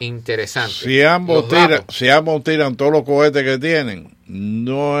interesante. Si ambos tiran todos los cohetes que tienen,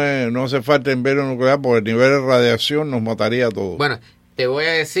 no hace falta invierno nuclear porque el nivel de radiación nos mataría a todos. Bueno, te voy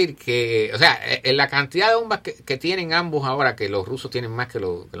a decir que, o sea, en la cantidad de bombas que tienen ambos ahora, que los rusos tienen más que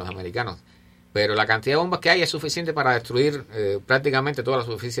los americanos, pero la cantidad de bombas que hay es suficiente para destruir prácticamente toda la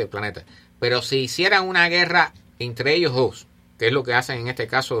superficie del planeta. Pero si hicieran una guerra entre ellos dos, que es lo que hacen en este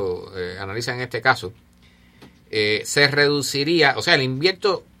caso, analizan en este caso, se reduciría, o sea, el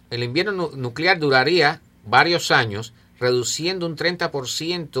invierno nuclear duraría varios años, reduciendo un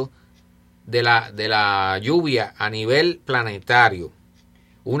 30% de la lluvia a nivel planetario.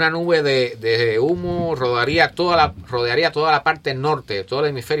 Una nube de humo rodearía toda la parte norte, todo el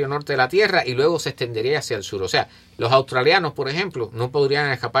hemisferio norte de la Tierra y luego se extendería hacia el sur. O sea, los australianos, por ejemplo, no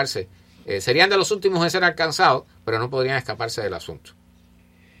podrían escaparse. Serían de los últimos en ser alcanzados, pero no podrían escaparse del asunto.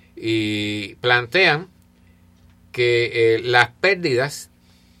 Y plantean que las pérdidas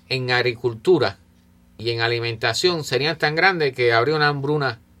en agricultura y en alimentación serían tan grandes que habría una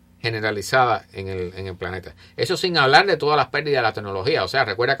hambruna generalizada en el planeta. Eso sin hablar de todas las pérdidas de la tecnología. O sea,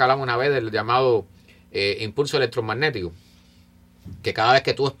 recuerda que hablamos una vez del llamado impulso electromagnético, que cada vez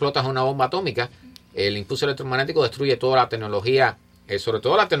que tú explotas una bomba atómica, el impulso electromagnético destruye toda la tecnología, sobre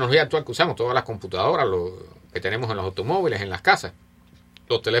todo la tecnología actual que usamos, todas las computadoras que tenemos en los automóviles, en las casas,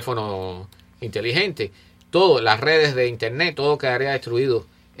 los teléfonos inteligentes, todo, las redes de internet, todo quedaría destruido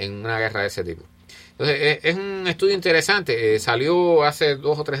en una guerra de ese tipo. Entonces, es un estudio interesante, salió hace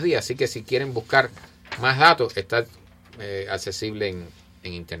 2 o 3 días, así que si quieren buscar más datos, está accesible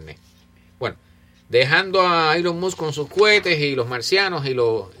en internet. Bueno, dejando a Elon Musk con sus cohetes y los marcianos y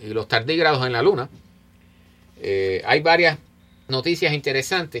los tardígrados en la luna, hay varias noticias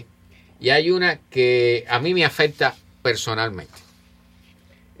interesantes y hay una que a mí me afecta personalmente.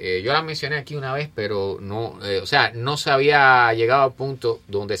 Yo la mencioné aquí una vez, pero no se había llegado al punto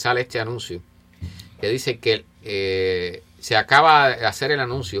donde sale este anuncio, que dice que se acaba de hacer el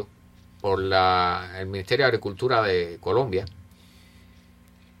anuncio por el Ministerio de Agricultura de Colombia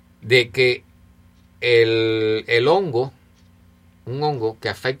de que el hongo, un hongo que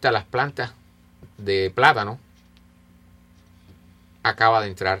afecta a las plantas de plátano, acaba de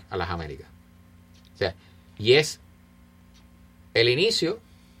entrar a las Américas. O sea, y es el inicio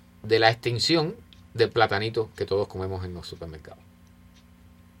de la extinción del platanito que todos comemos en los supermercados.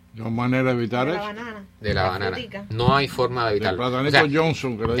 ¿No hay manera de evitar eso? De la banana. Frutica. No hay forma de evitarlo. El platanito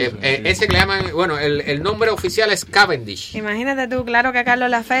Johnson, que le dicen. Ese que le llaman, bueno, el nombre oficial es Cavendish. Imagínate tú, claro que a Carlos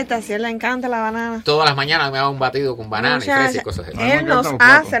le afecta, si a él le encanta la banana. Todas las mañanas me hago un batido con banana y fresa y cosas así. Él nos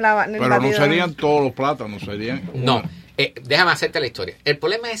hace el Pero batido. no serían todos los plátanos, serían... No, déjame hacerte la historia. El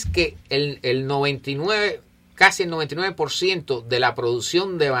problema es que el 99, casi el 99% de la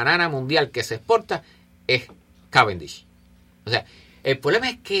producción de banana mundial que se exporta es Cavendish. O sea, el problema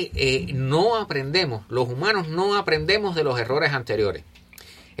es que no aprendemos, los humanos no aprendemos de los errores anteriores.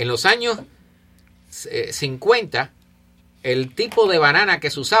 En los años 50, el tipo de banana que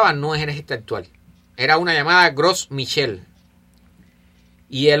se usaba no es este actual. Era una llamada Gros Michel.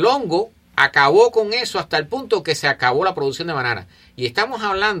 Y el hongo acabó con eso hasta el punto que se acabó la producción de banana. Y estamos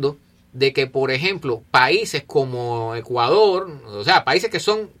hablando de que, por ejemplo, países como Ecuador, o sea, países que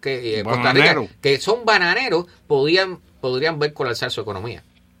son Costa Rica, que son bananeros, podrían ver colapsar su economía.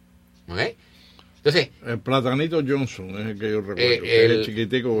 ¿Ok? Entonces, el platanito Johnson es el que yo recuerdo, el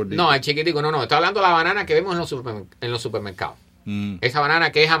chiquitico gordito. No, el chiquitico, no. Está hablando de la banana que vemos en los supermercados. Esa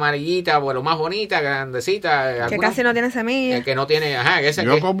banana que es amarillita, bueno, más bonita, grandecita. Que casi no tiene semillas. Que no tiene,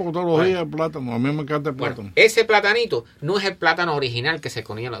 yo como todos los días el plátano, a mí me encanta el plátano. Bueno, ese platanito no es el plátano original que se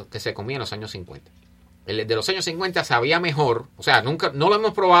comía en los años 50. El de los años 50 sabía mejor, o sea, no lo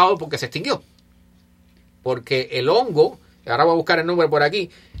hemos probado porque se extinguió. Porque el hongo, ahora voy a buscar el número por aquí,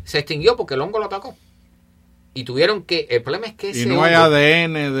 se extinguió porque el hongo lo atacó. Y tuvieron que, el problema es que y no hay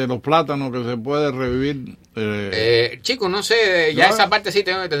ADN de los plátanos que se puede revivir. Chicos, no sé, ya esa parte sí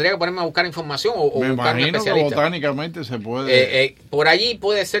tendría que ponerme a buscar información o me buscar un imagino especialista. que botánicamente se puede. Por allí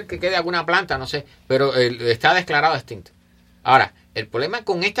puede ser que quede alguna planta, no sé, pero está declarado extinto. Ahora, el problema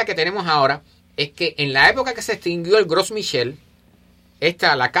con esta que tenemos ahora es que en la época que se extinguió el Gros Michel,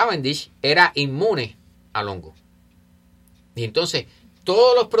 la Cavendish era inmune al hongo. Y entonces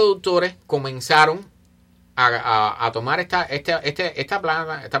todos los productores comenzaron a tomar esta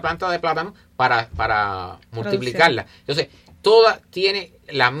planta de plátano para multiplicarla. Entonces, toda tiene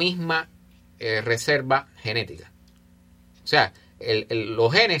la misma reserva genética. O sea,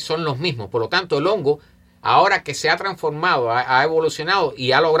 los genes son los mismos. Por lo tanto, el hongo, ahora que se ha transformado, ha evolucionado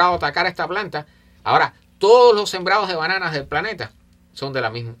y ha logrado atacar a esta planta, ahora todos los sembrados de bananas del planeta son del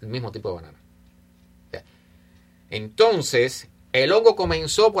mismo tipo de banana. O sea, entonces, el hongo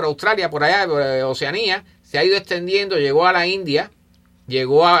comenzó por Australia, por allá, por Oceanía, se ha ido extendiendo, llegó a la India,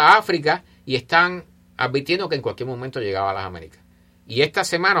 llegó a África y están advirtiendo que en cualquier momento llegaba a las Américas. Y esta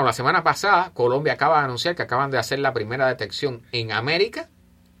semana o la semana pasada, Colombia acaba de anunciar que acaban de hacer la primera detección en América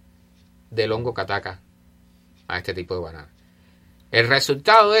del hongo que ataca a este tipo de banana. El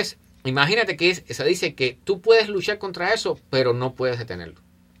resultado es, imagínate que se dice que tú puedes luchar contra eso, pero no puedes detenerlo.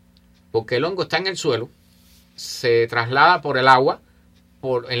 Porque el hongo está en el suelo, se traslada por el agua,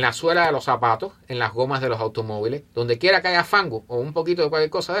 en la suela de los zapatos, en las gomas de los automóviles, donde quiera que haya fango o un poquito de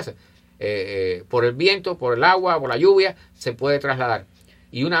cualquier cosa de esa, por el viento, por el agua, por la lluvia, se puede trasladar.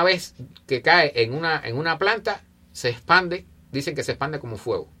 Y una vez que cae en una planta, se expande, dicen que se expande como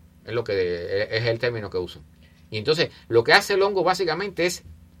fuego, es el término que usan. Y entonces, lo que hace el hongo básicamente es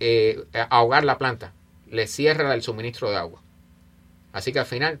ahogar la planta, le cierra el suministro de agua. Así que al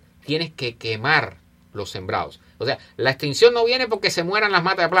final tienes que quemar los sembrados. O sea, la extinción no viene porque se mueran las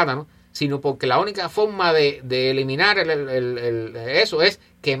matas de plátano, sino porque la única forma de eliminar eso es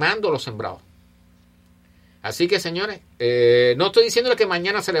quemando los sembrados. Así que, señores, no estoy diciéndoles que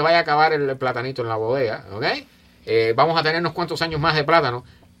mañana se les vaya a acabar el platanito en la bodega, ¿ok? Vamos a tener unos cuantos años más de plátano,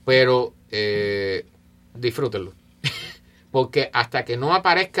 pero disfrútenlo. Porque hasta que no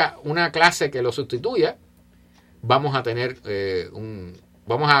aparezca una clase que lo sustituya, vamos a tener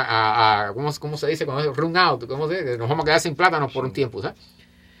vamos a ¿cómo se dice? Cuando es run out, ¿cómo se dice? Nos vamos a quedar sin plátanos por un tiempo, ¿sabes?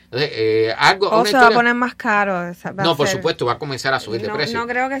 Entonces, o se va a poner más caro. No, por supuesto, va a comenzar a subir de precio. No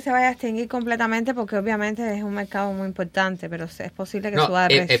creo que se vaya a extinguir completamente porque obviamente es un mercado muy importante, pero es posible que suba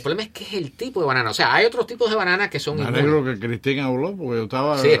de precio. El problema es que es el tipo de banana. O sea, hay otros tipos de bananas que son inmunes. Me alegro que Kristine habló porque yo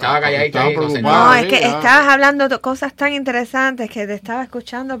estaba... Sí, estaba calladita. No, es que estabas hablando de cosas tan interesantes que te estaba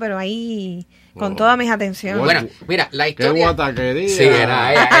escuchando, pero ahí... Con todas mis atenciones. Bueno, mira, la historia... ¡Qué guataquería! Sí,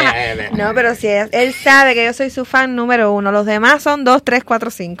 no, pero sí, él sabe que yo soy su fan número 1. Los demás son 2, 3,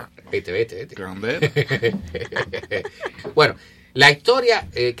 4, 5. Vete. Bueno, la historia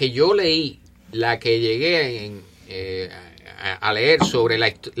que yo leí, la que llegué a leer sobre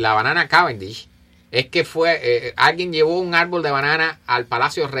la banana Cavendish, es que alguien llevó un árbol de banana al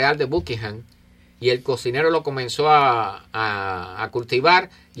Palacio Real de Buckingham y el cocinero lo comenzó a cultivar,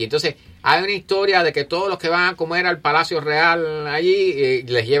 y entonces hay una historia de que todos los que van a comer al Palacio Real allí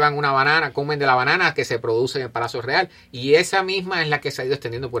les llevan una banana, comen de la banana que se produce en el Palacio Real, y esa misma es la que se ha ido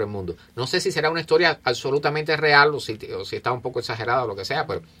extendiendo por el mundo. No sé si será una historia absolutamente real o si está un poco exagerada o lo que sea,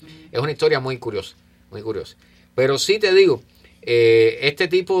 pero es una historia muy curiosa, muy curiosa. Pero sí te digo, este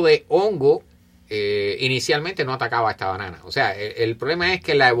tipo de hongo inicialmente no atacaba a esta banana. O sea, el problema es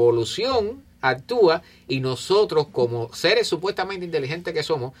que la evolución actúa y nosotros, como seres supuestamente inteligentes que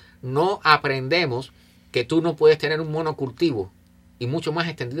somos, no aprendemos que tú no puedes tener un monocultivo y mucho más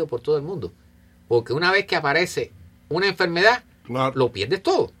extendido por todo el mundo. Porque una vez que aparece una enfermedad, Claro. lo pierdes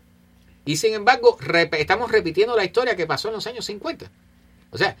todo. Y sin embargo, estamos repitiendo la historia que pasó en los años 50.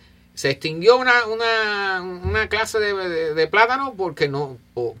 O sea, se extinguió una clase de plátano porque no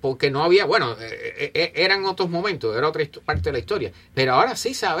había, bueno, eran otros momentos, era otra parte de la historia. Pero ahora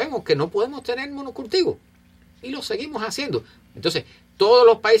sí sabemos que no podemos tener monocultivo. Y lo seguimos haciendo. Entonces, todos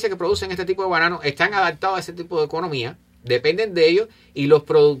los países que producen este tipo de bananos están adaptados a ese tipo de economía, dependen de ellos, y los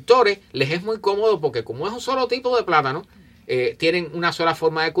productores les es muy cómodo porque como es un solo tipo de plátano, tienen una sola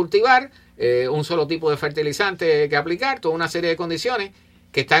forma de cultivar, un solo tipo de fertilizante que aplicar, toda una serie de condiciones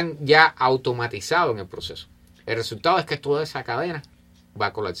que están ya automatizados en el proceso. El resultado es que toda esa cadena va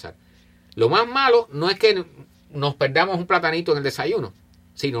a colapsar. Lo más malo no es que nos perdamos un platanito en el desayuno,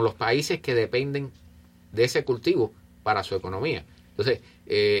 sino los países que dependen de ese cultivo para su economía. Entonces,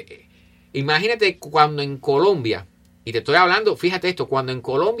 imagínate cuando en Colombia, y te estoy hablando, fíjate esto, cuando en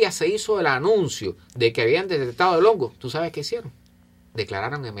Colombia se hizo el anuncio de que habían detectado el hongo, ¿tú sabes qué hicieron?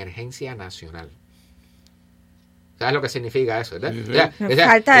 Declararon emergencia nacional. ¿Sabes lo que significa eso? ¿Verdad? Sí. O sea,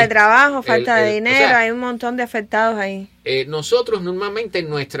 Falta de trabajo, falta de dinero, o sea, hay un montón de afectados ahí. Nosotros normalmente en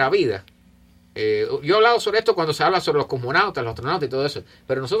nuestra vida, yo he hablado sobre esto cuando se habla sobre los cosmonautas, los astronautas y todo eso,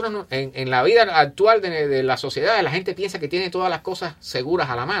 pero nosotros en la vida actual de la sociedad, la gente piensa que tiene todas las cosas seguras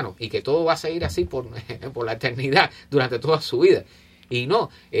a la mano y que todo va a seguir así por la eternidad, durante toda su vida. Y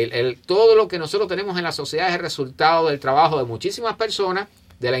no, todo lo que nosotros tenemos en la sociedad es el resultado del trabajo de muchísimas personas,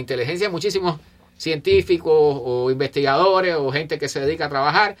 de la inteligencia de muchísimos científicos o investigadores o gente que se dedica a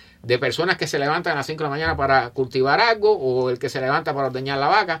trabajar, de personas que se levantan a las 5 de la mañana para cultivar algo o el que se levanta para ordeñar la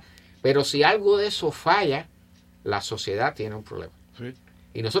vaca. Pero si algo de eso falla, la sociedad tiene un problema. Sí.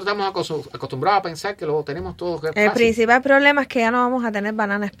 Y nosotros estamos acostumbrados a pensar que lo tenemos todo fácil. El principal problema es que ya no vamos a tener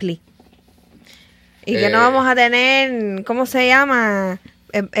banana split. Y que no vamos a tener, ¿cómo se llama?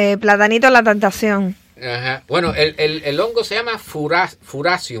 Platanito a la tentación. Ajá. Bueno, el hongo se llama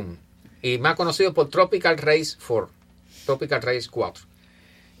Furaceum y más conocido por Tropical Race 4. Tropical Race 4.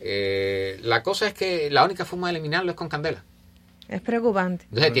 La cosa es que la única forma de eliminarlo es con candela. Es preocupante.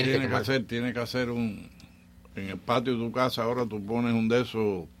 Entonces, Tiene que hacer en el patio de tu casa, ahora tú pones un de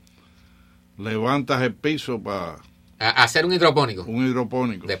esos, levantas el piso para hacer un hidropónico. un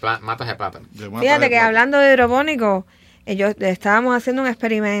hidropónico. De matas de plátano. Fíjate que hablando de hidropónico, estábamos haciendo un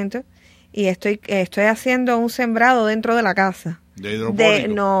experimento y estoy haciendo un sembrado dentro de la casa. De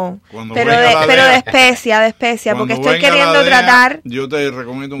hidropónico. Pero de especia, porque estoy queriendo tratar. Yo te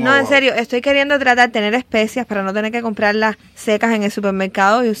recomiendo un No, en serio, estoy queriendo tratar de tener especias para no tener que comprarlas secas en el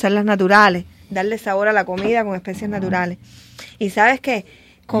supermercado y usarlas naturales, darle sabor a la comida con especias naturales. Y ¿sabes qué?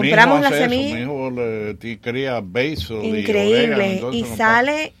 Compramos la semilla. Mi hijo le cría basil increíble y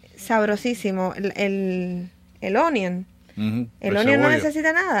sale sabrosísimo el onion. Uh-huh. El onion no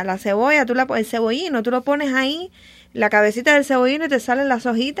necesita nada. La cebolla, el cebollino, tú lo pones ahí, la cabecita del cebollino y te salen las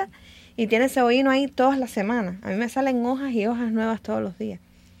hojitas y tienes cebollino ahí todas las semanas. A mí me salen hojas y hojas nuevas todos los días.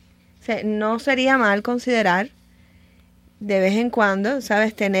 O sea, no sería mal considerar de vez en cuando,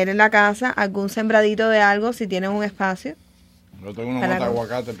 ¿sabes? Tener en la casa algún sembradito de algo si tienes un espacio. Yo tengo una mata de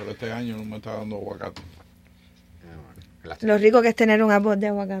aguacate, pero este año no me está dando aguacate. Lo rico que es tener un árbol de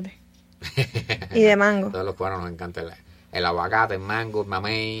aguacate. Y de mango. A todos los cubanos nos encanta el aguacate, el mango, el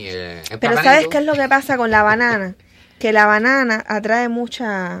mamey, el Pero platanito. ¿sabes qué es lo que pasa con la banana? Que la banana atrae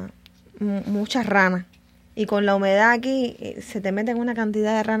muchas ranas. Y con la humedad aquí se te meten una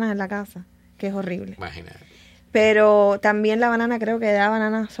cantidad de ranas en la casa, que es horrible. Imagínate. Pero también la banana creo que da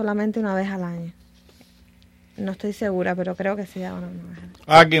banana solamente una vez al año. No estoy segura, pero creo que sí da banana una vez al año.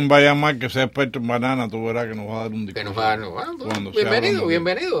 A quien va a llamar que sea experto en banana, tú verás que nos va a dar un discurso. Que nos va a dar, bueno,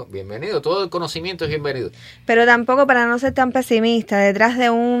 bienvenido. Todo el conocimiento es bienvenido. Pero tampoco, para no ser tan pesimista, detrás de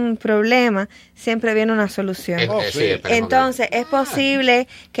un problema siempre viene una solución. Entonces, es posible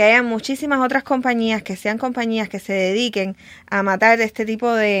que haya muchísimas otras compañías que sean compañías que se dediquen a matar este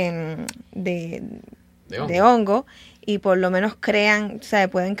tipo de hongo y por lo menos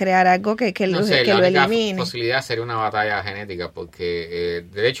pueden crear algo que lo elimine. La única posibilidad sería una batalla genética porque,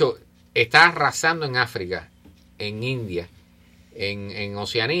 de hecho, está arrasando en África, en India, en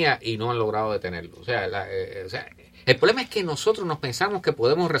Oceanía y no han logrado detenerlo. O sea, el problema es que nosotros nos pensamos que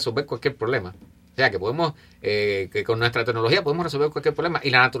podemos resolver cualquier problema. O sea, que podemos, que con nuestra tecnología podemos resolver cualquier problema y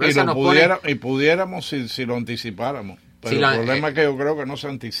la naturaleza y pudiéramos si lo anticipáramos. Pero el problema es que yo creo que no se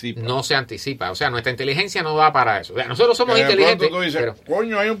anticipa. No se anticipa. O sea, nuestra inteligencia no da para eso. O sea, nosotros somos inteligentes. Tú dices,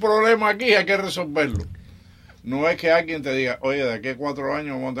 coño, hay un problema aquí, hay que resolverlo. No es que alguien te diga, oye, de aquí a 4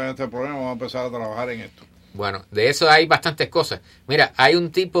 años vamos a tener este problema, vamos a empezar a trabajar en esto. Bueno, de eso hay bastantes cosas. Mira, hay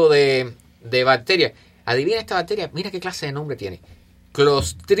un tipo de bacteria. Adivina esta bacteria, mira qué clase de nombre tiene.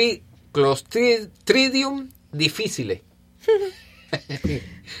 Clostridium difficile.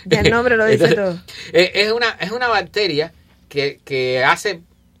 Ya el nombre lo dice todo. Es una bacteria que hace,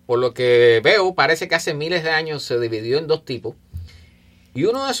 por lo que veo, parece que hace miles de años se dividió en 2 tipos. Y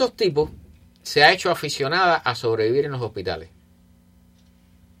uno de esos tipos se ha hecho aficionada a sobrevivir en los hospitales.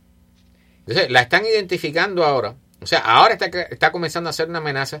 Entonces, la están identificando ahora. O sea, ahora está comenzando a ser una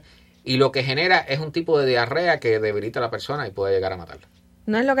amenaza y lo que genera es un tipo de diarrea que debilita a la persona y puede llegar a matarla.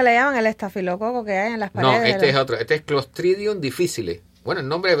 No es lo que le llaman el estafilococo que hay en las paredes. No, este es otro. Este es Clostridium difficile. Bueno, el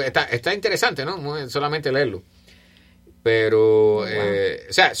nombre está interesante, ¿no? Solamente leerlo. Pero, o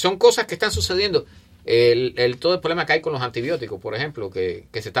sea, son cosas que están sucediendo. Todo el problema que hay con los antibióticos, por ejemplo, que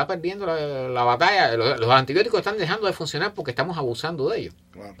se está perdiendo la batalla. Los antibióticos están dejando de funcionar porque estamos abusando de ellos.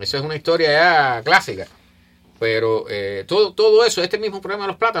 Claro. Eso es una historia ya clásica. Pero todo eso, este mismo problema de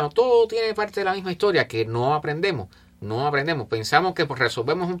los plátanos, todo tiene parte de la misma historia que no aprendemos. Pensamos que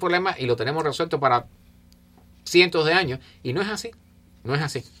resolvemos un problema y lo tenemos resuelto para cientos de años y no es así.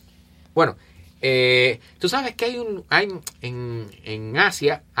 Bueno, tú sabes que en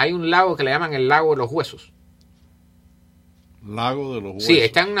Asia hay un lago que le llaman el lago de los huesos. Lago de los huesos. Sí,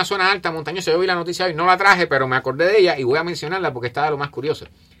 está en una zona alta, montañosa. Yo vi la noticia hoy, no la traje, pero me acordé de ella y voy a mencionarla porque está de lo más curioso.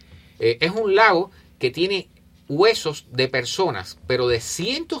 Es un lago que tiene huesos de personas, pero de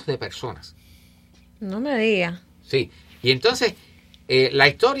cientos de personas. No me digas. Sí, y entonces la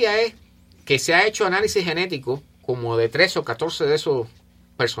historia es que se ha hecho análisis genético como de 13 o 14 de esos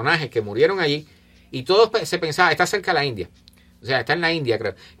personajes que murieron allí y todos se pensaba, está cerca de la India, o sea, está en la India,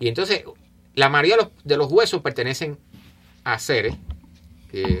 creo. Y entonces la mayoría de los huesos pertenecen a seres,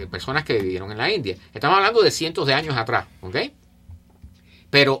 personas que vivieron en la India. Estamos hablando de cientos de años atrás, ¿ok?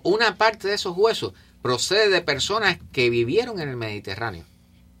 Pero una parte de esos huesos procede de personas que vivieron en el Mediterráneo.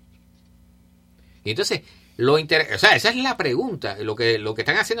 Y entonces, o sea, esa es la pregunta, lo que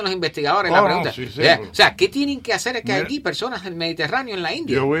están haciendo los investigadores, la pregunta. Sí, o sea, ¿qué tienen que hacer? Es que aquí personas del Mediterráneo en la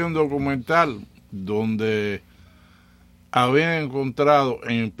India. Yo vi un documental donde habían encontrado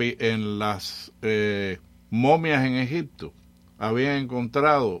en las momias en Egipto, habían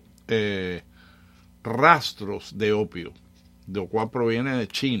encontrado rastros de opio, de lo cual proviene de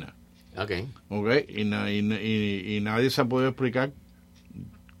China. Okay. Y nadie se ha podido explicar.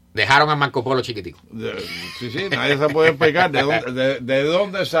 Dejaron a Marco Polo chiquitico. Sí, nadie se puede explicar de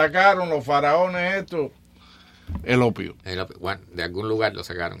dónde sacaron los faraones esto el opio. Bueno, de algún lugar lo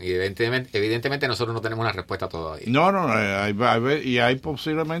sacaron. Y evidentemente nosotros no tenemos una respuesta todavía. No, hay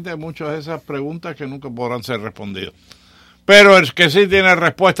posiblemente muchas de esas preguntas que nunca podrán ser respondidas. Pero el que sí tiene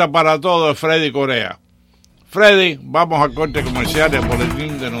respuesta para todo es Freddy Corea. Freddy, vamos a corte comercial, el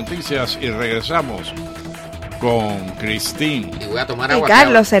boletín de noticias y regresamos con Kristine. Y voy a tomar agua. Y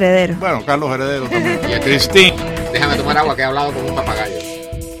Carlos Heredero. Bueno, Carlos Heredero también. Y Kristine. Déjame tomar agua que he hablado con un papagayo.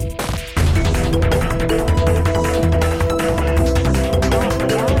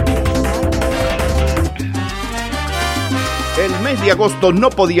 El mes de agosto no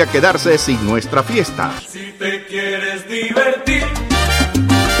podía quedarse sin nuestra fiesta. Si te quieres divertir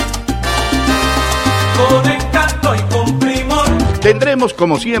con encanto y con primor, tendremos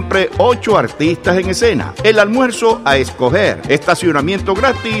como siempre 8 artistas en escena, el almuerzo a escoger, estacionamiento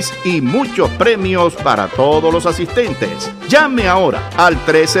gratis y muchos premios para todos los asistentes. Llame ahora al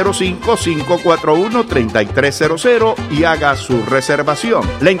 305-541-3300 y haga su reservación.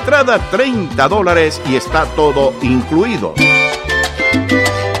 La entrada $30 y está todo incluido.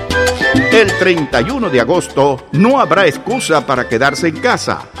 El 31 de agosto no habrá excusa para quedarse en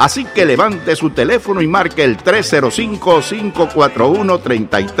casa, así que levante su teléfono y marque el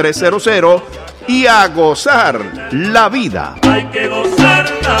 305-541-3300 y a gozar la vida. hay que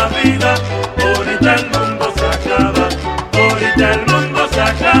gozar la vida, ahorita el mundo se acaba, ahorita el mundo se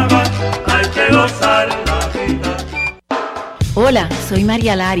acaba, hay que gozar la vida. Hola, soy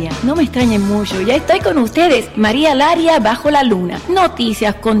María Laria. No me extrañen mucho, ya estoy con ustedes. María Laria bajo la luna.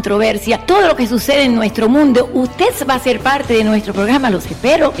 Noticias, controversias, todo lo que sucede en nuestro mundo. Usted va a ser parte de nuestro programa, los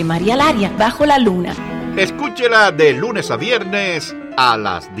espero, de María Laria bajo la luna. Escúchela de lunes a viernes a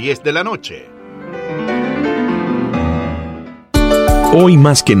las 10 de la noche. Hoy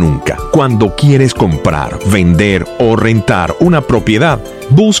más que nunca, cuando quieres comprar, vender o rentar una propiedad,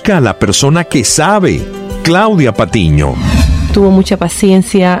 busca a la persona que sabe. Claudia Patiño. Tuvo mucha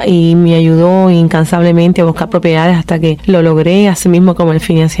paciencia y me ayudó incansablemente a buscar propiedades hasta que lo logré, así mismo como el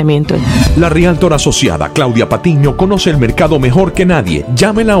financiamiento. La realtor asociada Claudia Patiño conoce el mercado mejor que nadie.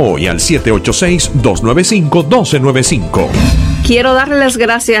 Llámela hoy al 786-295-1295. Quiero darle las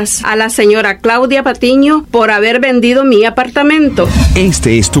gracias a la señora Claudia Patiño por haber vendido mi apartamento.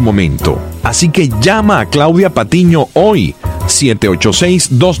 Este es tu momento, así que llama a Claudia Patiño hoy.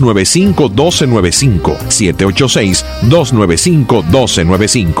 786-295-1295.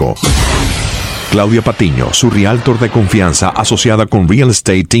 786-295-1295. Claudia Patiño, su realtor de confianza asociada con Real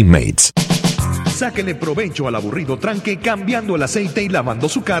Estate Teammates. Sáquele provecho al aburrido tranque cambiando el aceite y lavando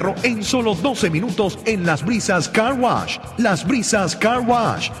su carro en solo 12 minutos en Las Brisas Car Wash. Las Brisas Car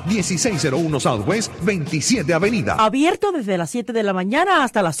Wash, 1601 Southwest 27 Avenida. Abierto desde las 7 de la mañana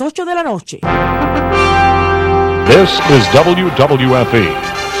hasta las 8 de la noche. This is WWFE,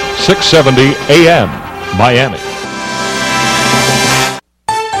 670 AM, Miami.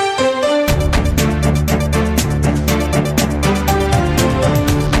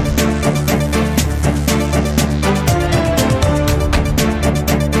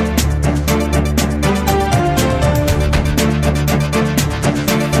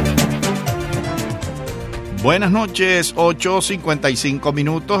 Buenas noches, 8:55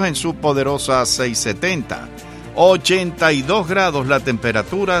 minutos en su poderosa 670. 82 grados la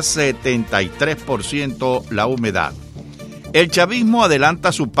temperatura, 73% la humedad. El chavismo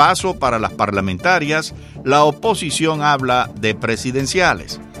adelanta su paso para las parlamentarias, la oposición habla de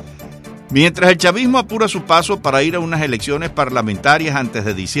presidenciales. Mientras el chavismo apura su paso para ir a unas elecciones parlamentarias antes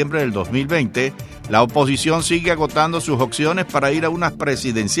de diciembre del 2020, la oposición sigue agotando sus opciones para ir a unas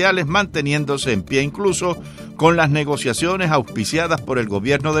presidenciales, manteniéndose en pie incluso con las negociaciones auspiciadas por el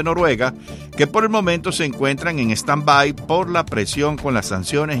gobierno de Noruega, que por el momento se encuentran en stand-by por la presión con las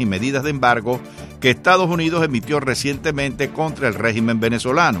sanciones y medidas de embargo que Estados Unidos emitió recientemente contra el régimen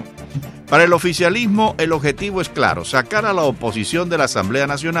venezolano. Para el oficialismo, el objetivo es claro: sacar a la oposición de la Asamblea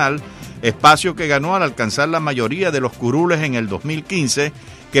Nacional, espacio que ganó al alcanzar la mayoría de los curules en el 2015,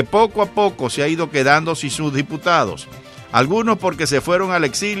 que poco a poco se ha ido quedando sin sus diputados, algunos porque se fueron al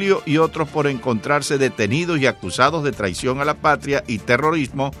exilio y otros por encontrarse detenidos y acusados de traición a la patria y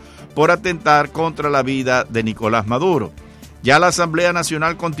terrorismo por atentar contra la vida de Nicolás Maduro. Ya la Asamblea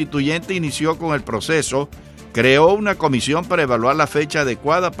Nacional Constituyente inició con el proceso, creó una comisión para evaluar la fecha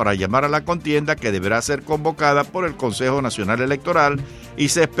adecuada para llamar a la contienda, que deberá ser convocada por el Consejo Nacional Electoral y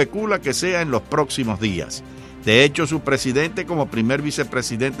se especula que sea en los próximos días. De hecho, su presidente, como primer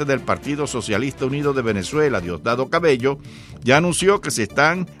vicepresidente del Partido Socialista Unido de Venezuela, Diosdado Cabello, ya anunció que se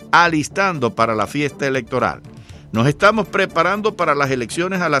están alistando para la fiesta electoral. Nos estamos preparando para las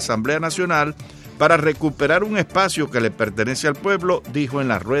elecciones a la Asamblea Nacional para recuperar un espacio que le pertenece al pueblo, dijo en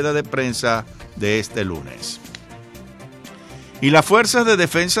la rueda de prensa de este lunes. Y las fuerzas de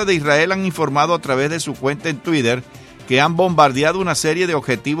defensa de Israel han informado a través de su cuenta en Twitter que han bombardeado una serie de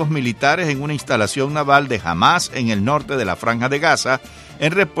objetivos militares en una instalación naval de Hamas en el norte de la Franja de Gaza,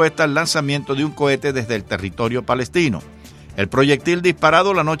 en respuesta al lanzamiento de un cohete desde el territorio palestino. El proyectil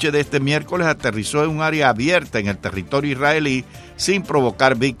disparado la noche de este miércoles aterrizó en un área abierta en el territorio israelí sin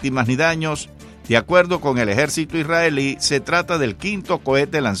provocar víctimas ni daños. De acuerdo con el ejército israelí, se trata del quinto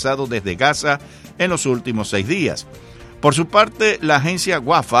cohete lanzado desde Gaza en los últimos 6 días. Por su parte, la agencia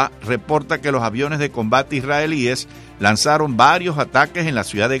Wafa reporta que los aviones de combate israelíes lanzaron varios ataques en la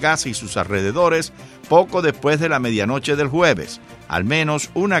ciudad de Gaza y sus alrededores poco después de la medianoche del jueves. Al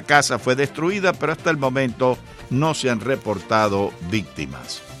menos una casa fue destruida, pero hasta el momento no se han reportado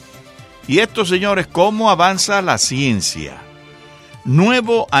víctimas. Y esto, señores, ¿cómo avanza la ciencia?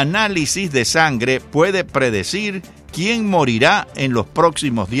 Nuevo análisis de sangre puede predecir quién morirá en los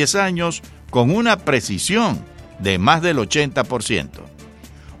próximos 10 años con una precisión de más del 80%.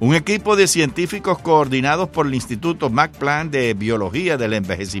 Un equipo de científicos coordinados por el Instituto Max Planck de Biología del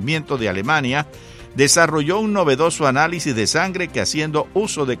Envejecimiento de Alemania desarrolló un novedoso análisis de sangre que, haciendo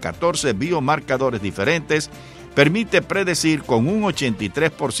uso de 14 biomarcadores diferentes, permite predecir con un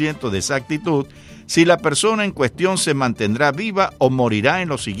 83% de exactitud si la persona en cuestión se mantendrá viva o morirá en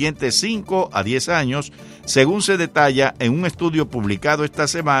los siguientes 5 a 10 años, según se detalla en un estudio publicado esta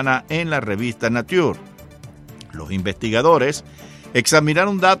semana en la revista Nature. Los investigadores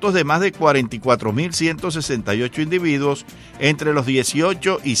examinaron datos de más de 44.168 individuos entre los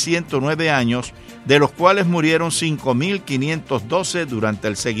 18 y 109 años, de los cuales murieron 5.512 durante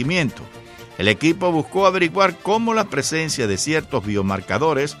el seguimiento. El equipo buscó averiguar cómo la presencia de ciertos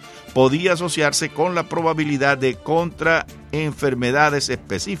biomarcadores podía asociarse con la probabilidad de contraenfermedades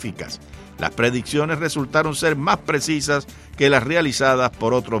específicas. Las predicciones resultaron ser más precisas que las realizadas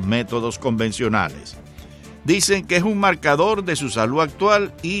por otros métodos convencionales. Dicen que es un marcador de su salud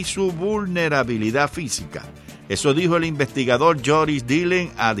actual y su vulnerabilidad física. Eso dijo el investigador Joris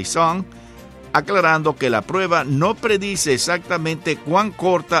Dylan Addison, aclarando que la prueba no predice exactamente cuán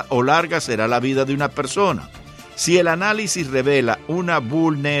corta o larga será la vida de una persona. Si el análisis revela una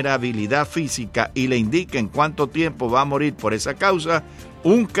vulnerabilidad física y le indica en cuánto tiempo va a morir por esa causa,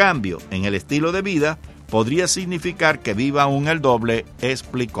 un cambio en el estilo de vida podría significar que viva aún el doble,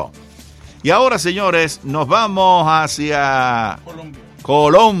 explicó. Y ahora, señores, nos vamos hacia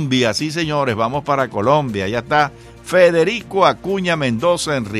Colombia. Sí, señores, vamos para Colombia. Ya está Federico Acuña Mendoza en